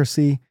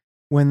Idiocracy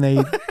when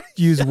they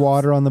use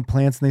water on the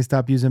plants and they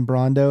stop using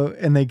Brondo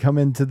and they come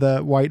into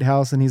the White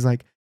House and he's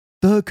like,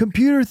 the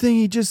computer thing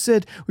he just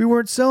said we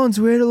weren't selling,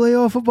 so we had to lay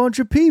off a bunch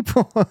of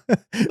people.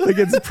 Like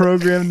it's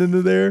programmed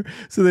into there.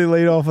 So they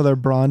laid off of their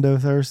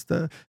Brondo thirst,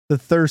 the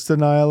thirst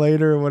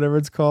annihilator or whatever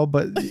it's called.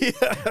 But yeah.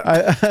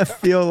 I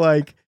feel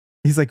like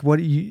he's like, what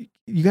you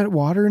got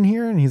water in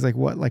here? And he's like,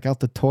 what, like out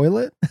the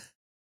toilet?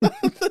 I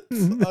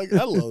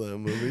love that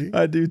movie.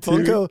 I do too.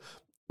 Funko,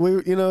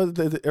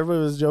 everybody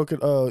was joking,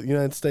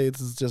 United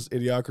States is just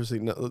idiocracy.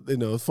 No,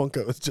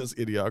 Funko is just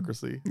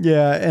idiocracy.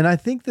 Yeah, and I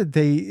think that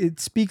it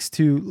speaks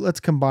to,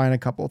 let's combine a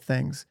couple of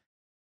things.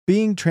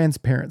 Being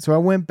transparent. So I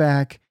went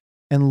back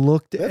and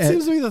looked at... That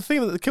seems to be the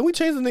theme. Can we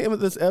change the name of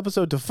this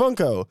episode to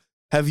Funko?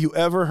 Have you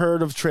ever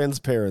heard of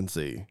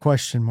transparency?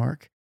 Question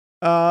mark.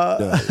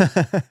 No.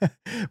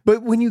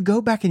 But when you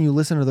go back and you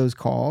listen to those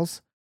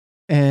calls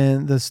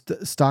and the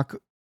stock...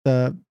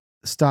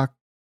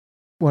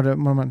 What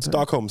am I saying?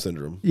 Stockholm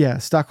syndrome. Yeah,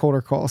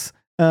 stockholder calls.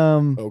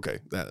 Okay,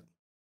 that.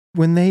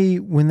 When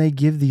they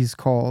give these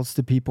calls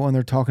to people and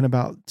they're talking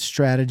about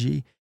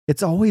strategy,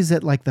 it's always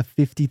at like the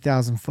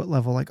 50,000 foot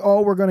level. Like,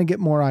 we're going to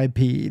get more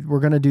IP. We're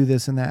going to do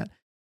this and that.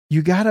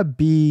 You got to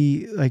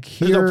be like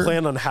here. There's no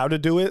plan on how to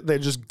do it. They're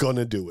just going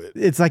to do it.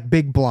 It's like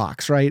big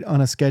blocks, right?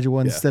 On a schedule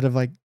instead of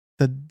like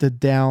the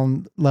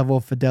down level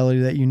of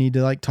fidelity that you need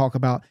to like talk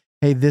about.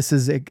 Hey, this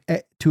is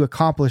to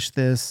accomplish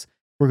this.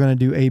 We're going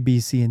to do A, B,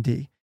 C, and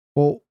D.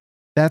 Well,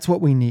 that's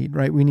what we need,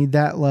 right? We need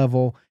that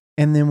level.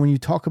 And then when you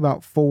talk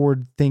about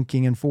forward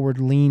thinking and forward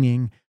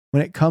leaning,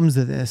 when it comes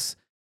to this,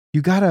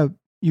 you gotta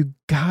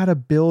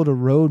build a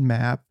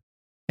roadmap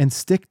and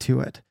stick to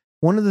it.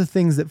 One of the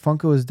things that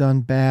Funko has done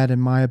bad, in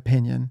my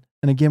opinion,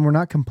 and again, we're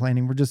not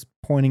complaining, we're just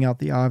pointing out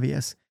the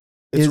obvious.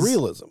 It's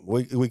realism.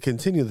 We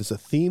continue this, a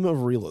theme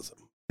of realism.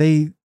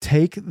 They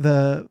take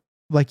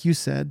like you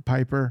said,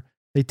 Piper,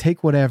 they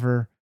take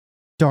whatever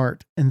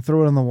dart and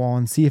throw it on the wall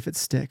and see if it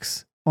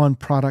sticks on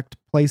product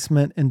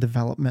placement and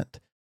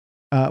development.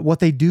 What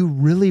they do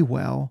really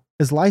well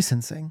is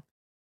licensing.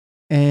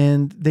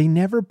 And they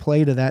never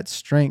play to that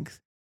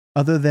strength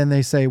other than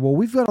they say, well,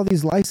 we've got all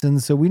these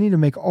licenses, so we need to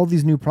make all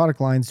these new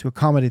product lines to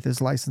accommodate those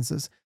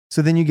licenses.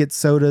 So then you get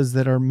sodas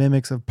that are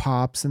mimics of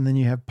Pops, and then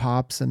you have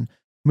Pops and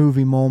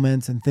movie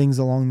moments and things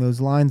along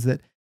those lines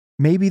that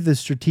maybe the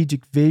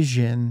strategic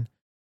vision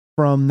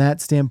from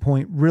that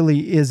standpoint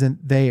really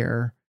isn't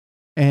there.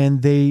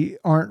 And they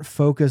aren't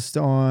focused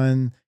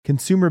on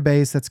consumer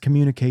base, that's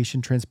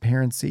communication,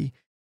 transparency,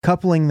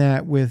 coupling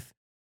that with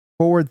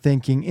forward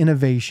thinking,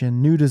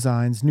 innovation, new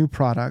designs, new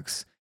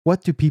products.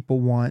 What do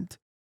people want?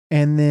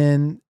 And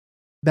then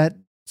that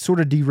sort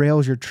of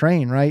derails your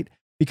train, right?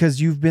 Because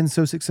you've been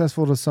so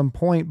successful to some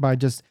point by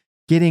just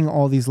getting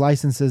all these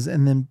licenses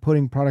and then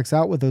putting products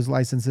out with those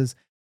licenses.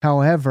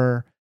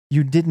 However,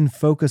 you didn't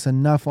focus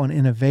enough on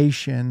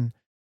innovation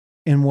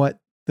in what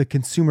the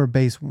consumer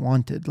base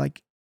wanted.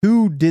 Like,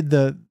 who did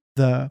the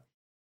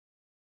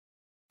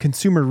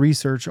consumer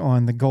research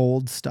on the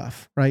gold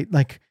stuff, right?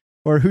 Like,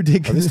 or who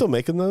did? Are they still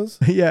making those?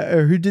 Yeah,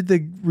 or who did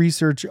the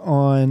research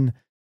on?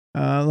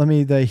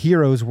 The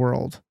Heroes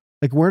world.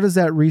 Like, where does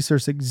that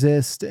research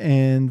exist,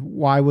 and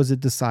why was it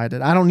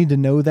decided? I don't need to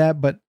know that,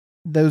 but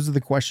those are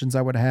the questions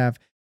I would have,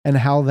 and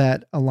how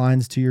that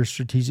aligns to your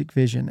strategic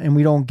vision. And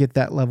we don't get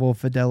that level of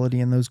fidelity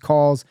in those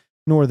calls,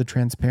 nor the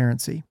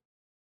transparency.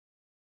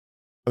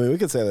 I mean, we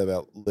could say that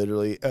about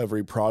literally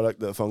every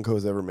product that Funko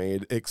has ever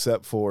made,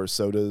 except for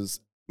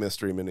sodas,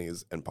 mystery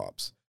minis, and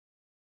Pops,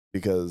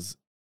 because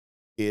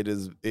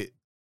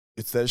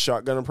it's that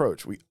shotgun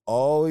approach. We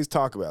always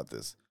talk about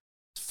this.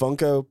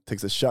 Funko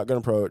takes a shotgun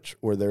approach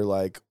where they're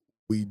like,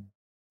 we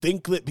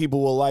think that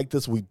people will like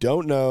this. We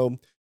don't know,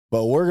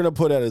 but we're going to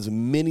put out as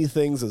many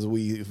things as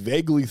we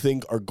vaguely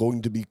think are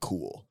going to be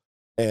cool.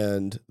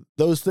 And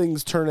those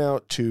things turn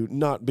out to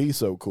not be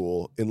so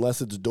cool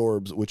unless it's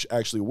Dorbs, which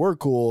actually were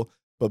cool,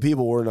 but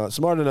people were not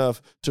smart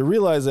enough to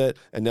realize it,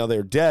 and now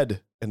they're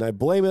dead. And I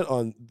blame it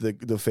on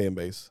the fan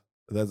base.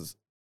 That's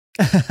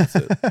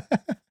it.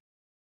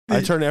 I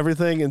turn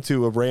everything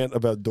into a rant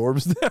about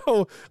Dorbs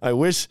now. I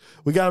wish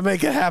we got to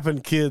make it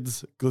happen,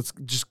 kids. Let's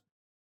just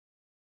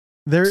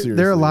They're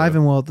Seriously, alive though.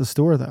 and well at the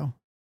store though.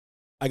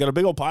 I got a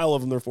big old pile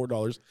of them. They're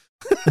 $4.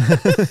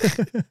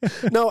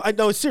 No, I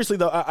know. Seriously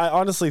though, I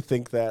honestly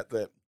think that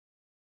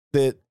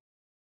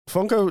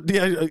Funko,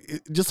 yeah,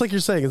 just like you're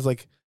saying, it's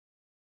like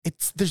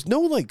there's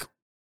no like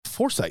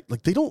foresight.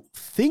 Like they don't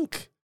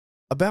think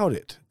about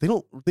it. They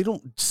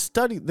don't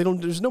study.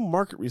 There's no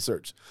market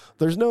research.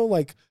 There's no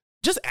like.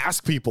 Just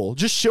ask people.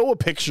 Just show a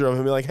picture of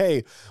him. Be like,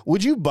 hey,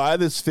 would you buy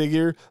this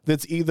figure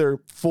that's either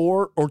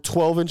 4 or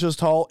 12 inches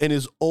tall and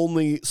is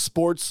only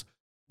sports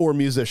or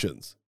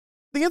musicians?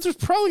 The answer is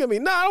probably going to be,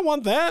 no, I don't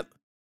want that.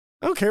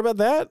 I don't care about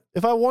that.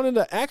 If I wanted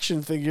an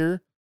action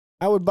figure,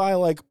 I would buy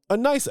like a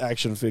nice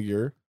action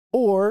figure,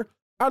 or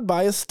I'd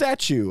buy a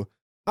statue.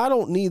 I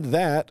don't need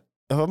that.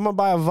 If I'm going to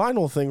buy a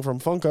vinyl thing from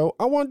Funko,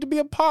 I want it to be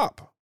a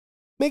pop.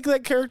 Make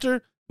that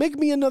character, make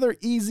me another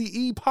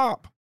Eazy-E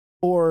pop.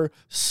 Or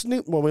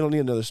Snoop. Well, we don't need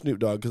another Snoop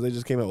Dogg because they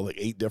just came out with like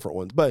 8 different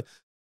ones. But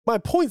my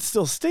point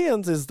still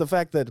stands is the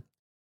fact that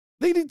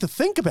they need to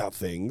think about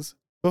things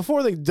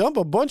before they dump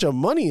a bunch of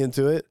money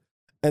into it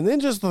and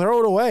then just throw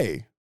it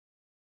away.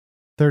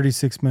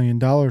 $36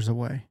 million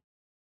away.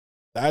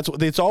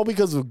 It's all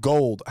because of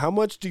gold. How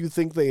much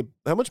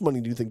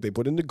money do you think they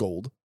put into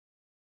gold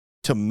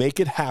to make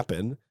it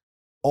happen?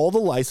 All the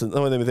license.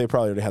 Oh, they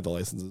probably already had the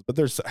licenses, but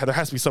there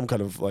has to be some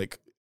kind of like.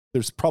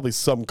 There's probably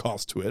some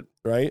cost to it,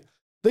 right?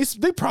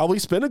 They probably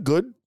spent a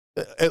good,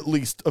 at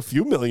least a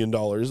few $1 million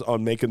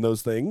on making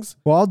those things.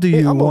 Well, I'll do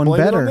you one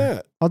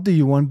better. I'll do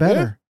you one better.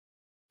 Yeah.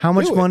 How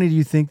much money do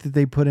you think that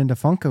they put into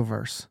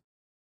Funkoverse?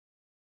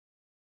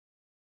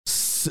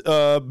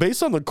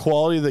 Based on the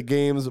quality of the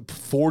games,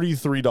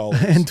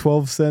 $43 and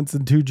 12 cents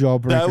and 2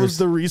 jawbreakers. That was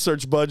the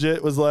research budget.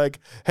 It was like,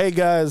 hey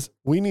guys,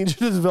 we need you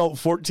to develop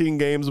 14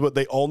 games, but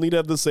they all need to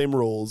have the same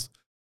rules,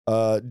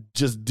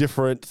 just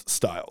different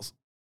styles.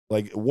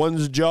 Like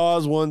one's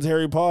Jaws, one's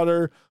Harry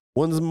Potter,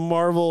 one's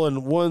Marvel,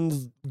 and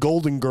one's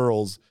Golden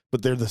Girls,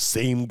 but they're the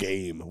same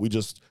game. We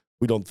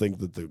don't think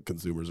that the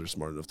consumers are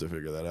smart enough to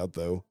figure that out,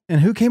 though. And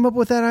who came up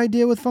with that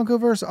idea with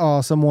Funkoverse? Oh,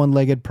 some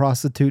one-legged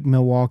prostitute in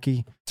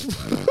Milwaukee.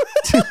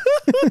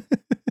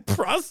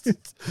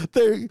 Prostitutes?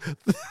 They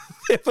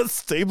have a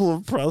stable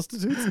of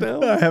prostitutes now?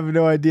 I have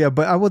no idea,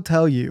 but I will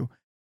tell you,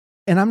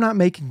 and I'm not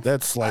making...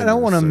 That's slanderous, I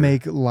don't want to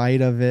make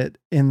light of it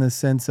in the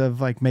sense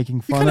of like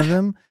making fun of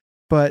them,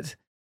 but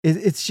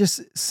it's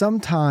just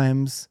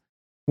sometimes...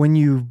 when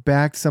you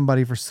back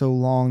somebody for so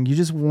long, you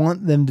just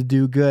want them to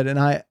do good. And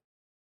I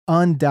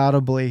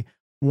undoubtedly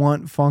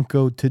want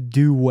Funko to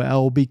do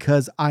well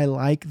because I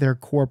like their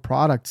core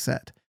product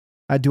set.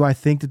 Do I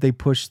think that they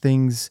push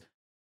things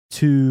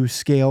to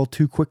scale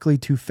too quickly,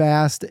 too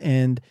fast,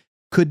 and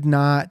could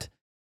not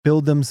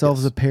build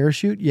themselves a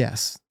parachute?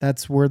 Yes,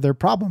 that's where their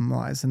problem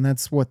lies. And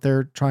that's what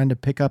they're trying to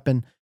pick up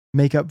and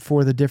make up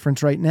for the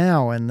difference right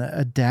now and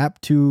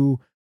adapt to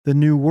the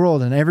new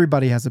world. And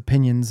everybody has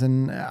opinions.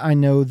 And I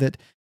know that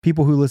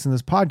people who listen to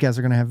this podcast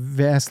are going to have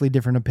vastly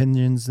different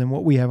opinions than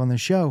what we have on the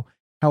show.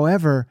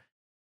 However,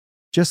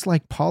 just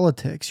like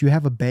politics, you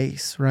have a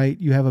base, right?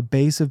 You have a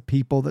base of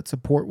people that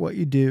support what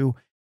you do.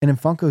 And in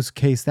Funko's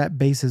case, that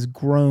base has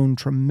grown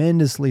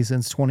tremendously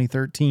since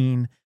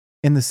 2013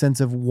 in the sense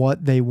of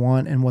what they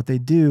want and what they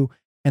do.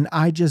 And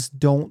I just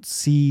don't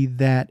see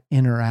that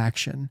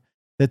interaction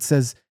that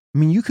says, I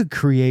mean, you could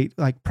create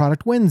like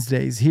Product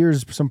Wednesdays.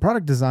 Here's some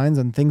product designs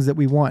and things that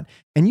we want.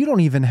 And you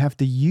don't even have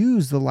to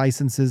use the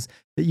licenses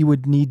that you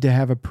would need to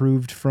have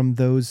approved from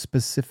those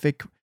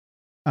specific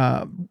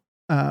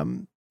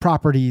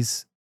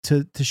properties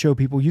to show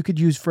people. You could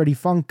use Freddy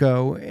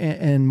Funko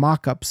and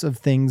mock-ups of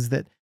things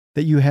that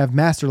you have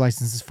master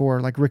licenses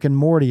for, like Rick and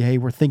Morty. Hey,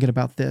 we're thinking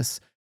about this.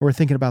 Or we're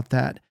thinking about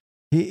that.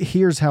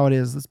 Here's how it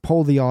is. Let's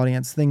poll the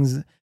audience. Things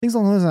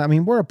along those lines. I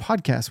mean, we're a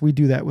podcast. We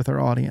do that with our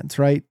audience,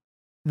 right?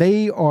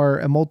 They are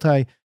a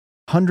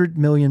multi-100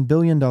 million,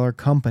 billion-dollar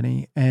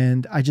company,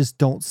 and I just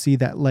don't see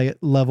that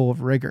level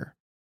of rigor.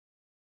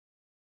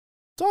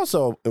 It's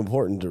also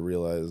important to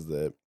realize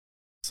that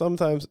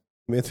sometimes,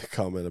 I made the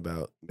comment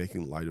about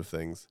making light of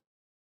things.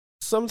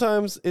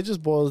 Sometimes it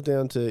just boils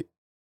down to,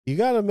 you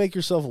got to make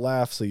yourself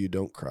laugh so you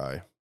don't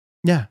cry.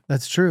 Yeah,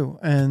 that's true.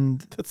 And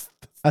that's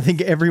I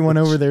think everyone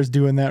over there is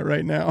doing that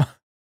right now.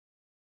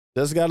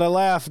 Just got to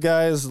laugh,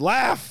 guys.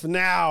 Laugh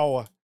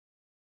now.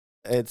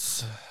 I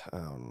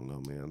don't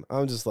know, man.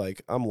 I'm just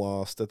like, I'm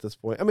lost at this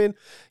point. I mean,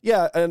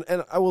 yeah, and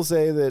I will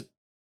say that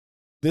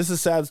this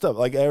is sad stuff.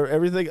 Like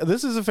everything,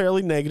 this is a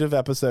fairly negative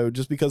episode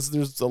just because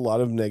there's a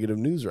lot of negative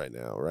news right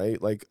now,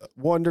 right? Like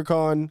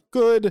WonderCon,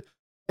 good.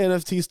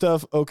 NFT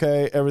stuff,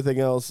 okay. Everything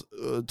else,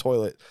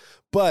 toilet.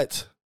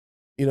 But,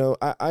 you know,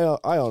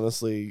 I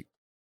honestly,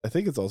 I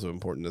think it's also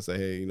important to say,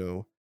 hey, you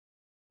know,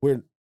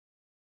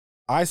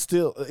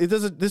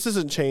 this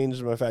doesn't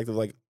change my fact of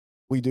like,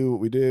 we do what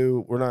we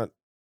do. We're not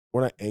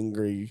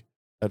angry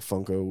at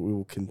Funko. We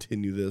will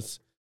continue this.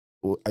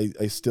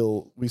 We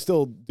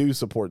still do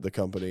support the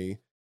company,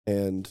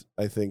 and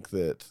I think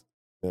that,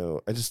 you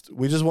know,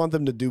 we just want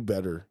them to do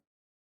better.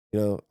 You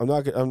know, I'm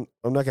not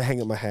gonna hang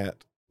up my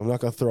hat. I'm not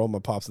gonna throw all my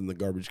pops in the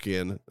garbage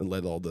can and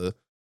let all the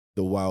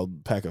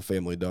wild pack of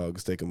family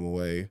dogs take them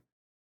away.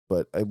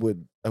 but I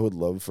would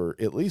love for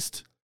at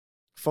least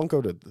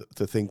Funko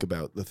to think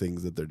about the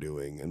things that they're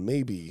doing, and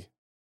maybe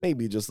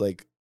just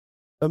like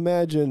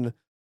imagine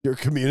your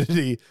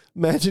community,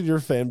 imagine your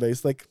fan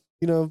base, like,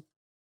 you know,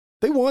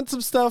 they want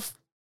some stuff.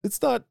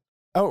 It's not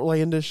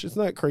outlandish, it's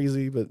not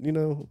crazy, but you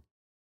know,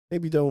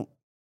 maybe don't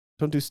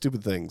do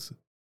stupid things.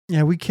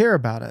 Yeah, we care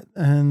about it,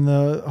 and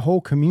the whole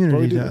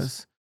community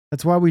does.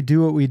 That's why we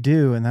do what we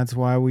do, and that's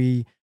why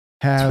we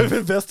have We've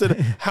invested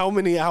how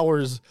many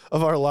hours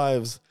of our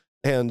lives,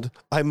 and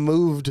I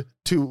moved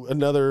to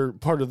another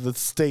part of the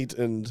state,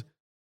 and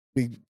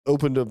we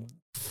opened a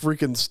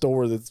freaking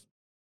store that's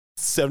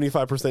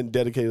 75%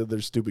 dedicated to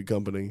their stupid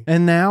company.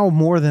 And now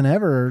more than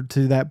ever,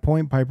 to that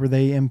point, Piper,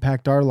 they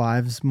impact our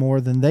lives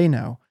more than they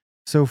know.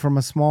 So from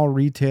a small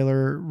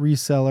retailer,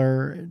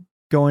 reseller,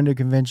 going to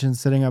conventions,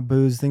 setting up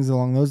booths, things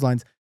along those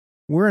lines,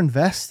 we're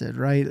invested,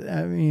 right?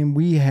 I mean,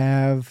 we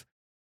have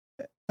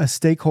a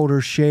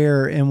stakeholder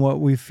share in what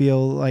we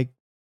feel like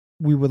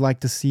we would like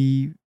to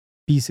see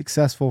be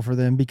successful for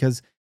them,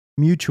 because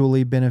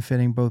mutually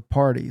benefiting both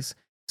parties.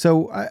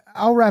 So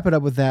I'll wrap it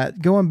up with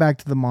that. Going back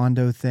to the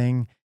Mondo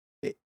thing,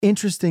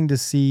 interesting to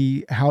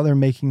see how they're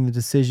making the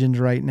decisions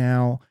right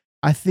now.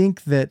 I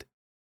think that,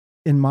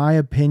 in my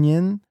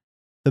opinion,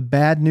 the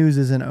bad news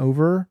isn't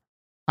over.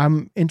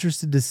 I'm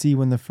interested to see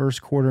when the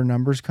first quarter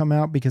numbers come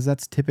out, because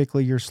that's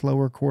typically your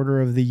slower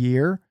quarter of the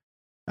year.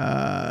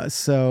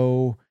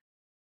 So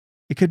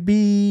it could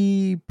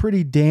be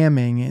pretty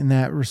damning in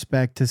that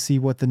respect to see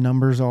what the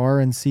numbers are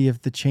and see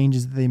if the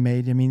changes that they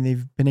made. I mean,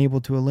 they've been able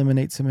to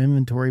eliminate some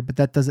inventory, but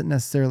that doesn't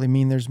necessarily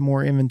mean there's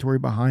more inventory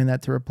behind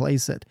that to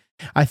replace it.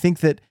 I think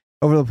that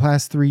over the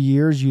past 3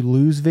 years, you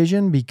lose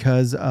vision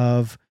because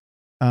of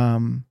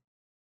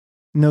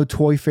no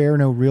toy fair,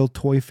 no real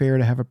toy fair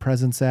to have a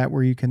presence at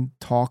where you can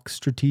talk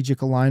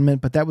strategic alignment,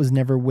 but that was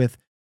never with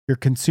your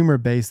consumer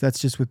base. That's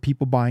just with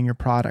people buying your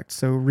product.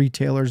 So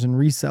retailers and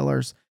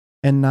resellers,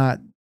 and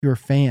not your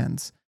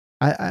fans.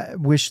 I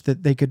wish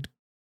that they could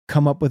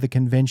come up with a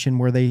convention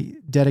where they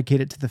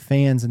dedicate it to the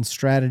fans and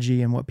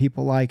strategy and what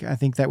people like. I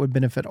think that would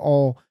benefit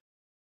all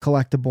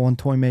collectible and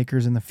toy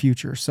makers in the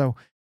future. So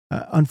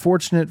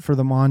unfortunate for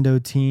the Mondo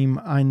team.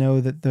 I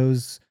know that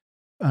those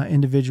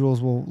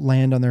individuals will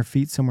land on their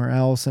feet somewhere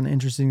else, and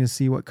interesting to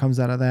see what comes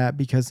out of that,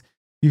 because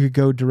you could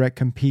go direct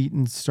compete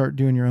and start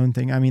doing your own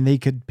thing. I mean, they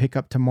could pick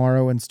up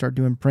tomorrow and start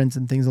doing prints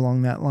and things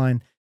along that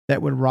line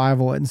that would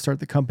rival it and start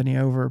the company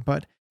over,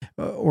 but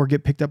or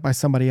get picked up by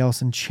somebody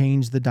else and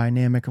change the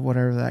dynamic of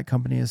whatever that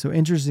company is. So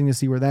interesting to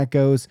see where that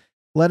goes.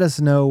 Let us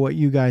know what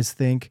you guys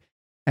think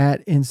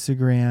at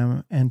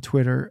Instagram and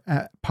Twitter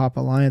at Pop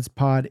Alliance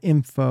Pod,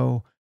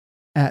 info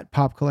at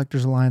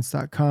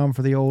popcollectorsalliance.com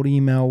for the old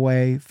email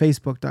way,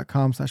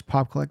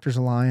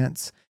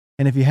 facebook.com/popcollectorsalliance.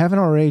 And if you haven't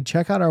already,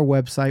 check out our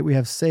website. We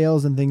have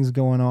sales and things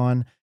going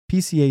on,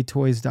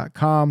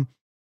 pcatoys.com.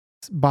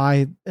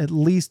 Buy at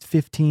least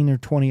 15 or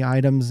 20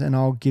 items, and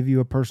I'll give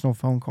you a personal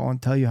phone call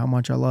and tell you how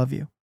much I love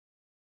you.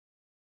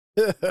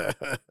 You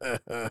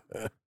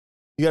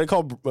gotta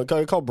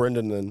call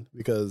Brendan then,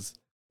 because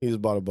he's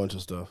bought a bunch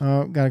of stuff.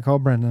 Oh, gotta call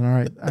Brendan. All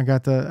right, I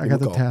got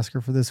the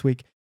tasker for this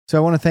week. So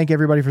I want to thank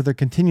everybody for their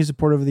continued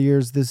support over the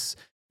years. This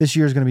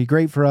year is going to be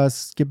great for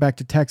us. Get back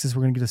to Texas.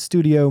 We're going to get a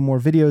studio, more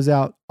videos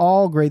out,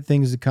 all great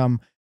things to come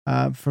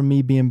from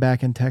me being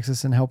back in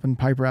Texas and helping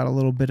Piper out a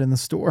little bit in the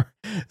store.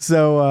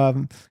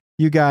 So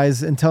you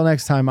guys, until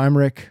next time, I'm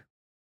Rick.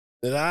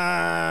 And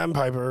I'm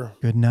Piper.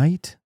 Good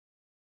night.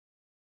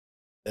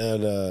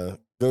 And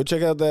go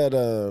check out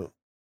that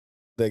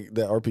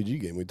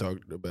RPG game we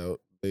talked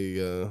about.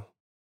 They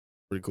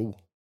pretty cool.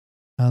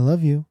 I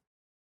love you.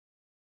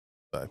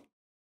 Bye.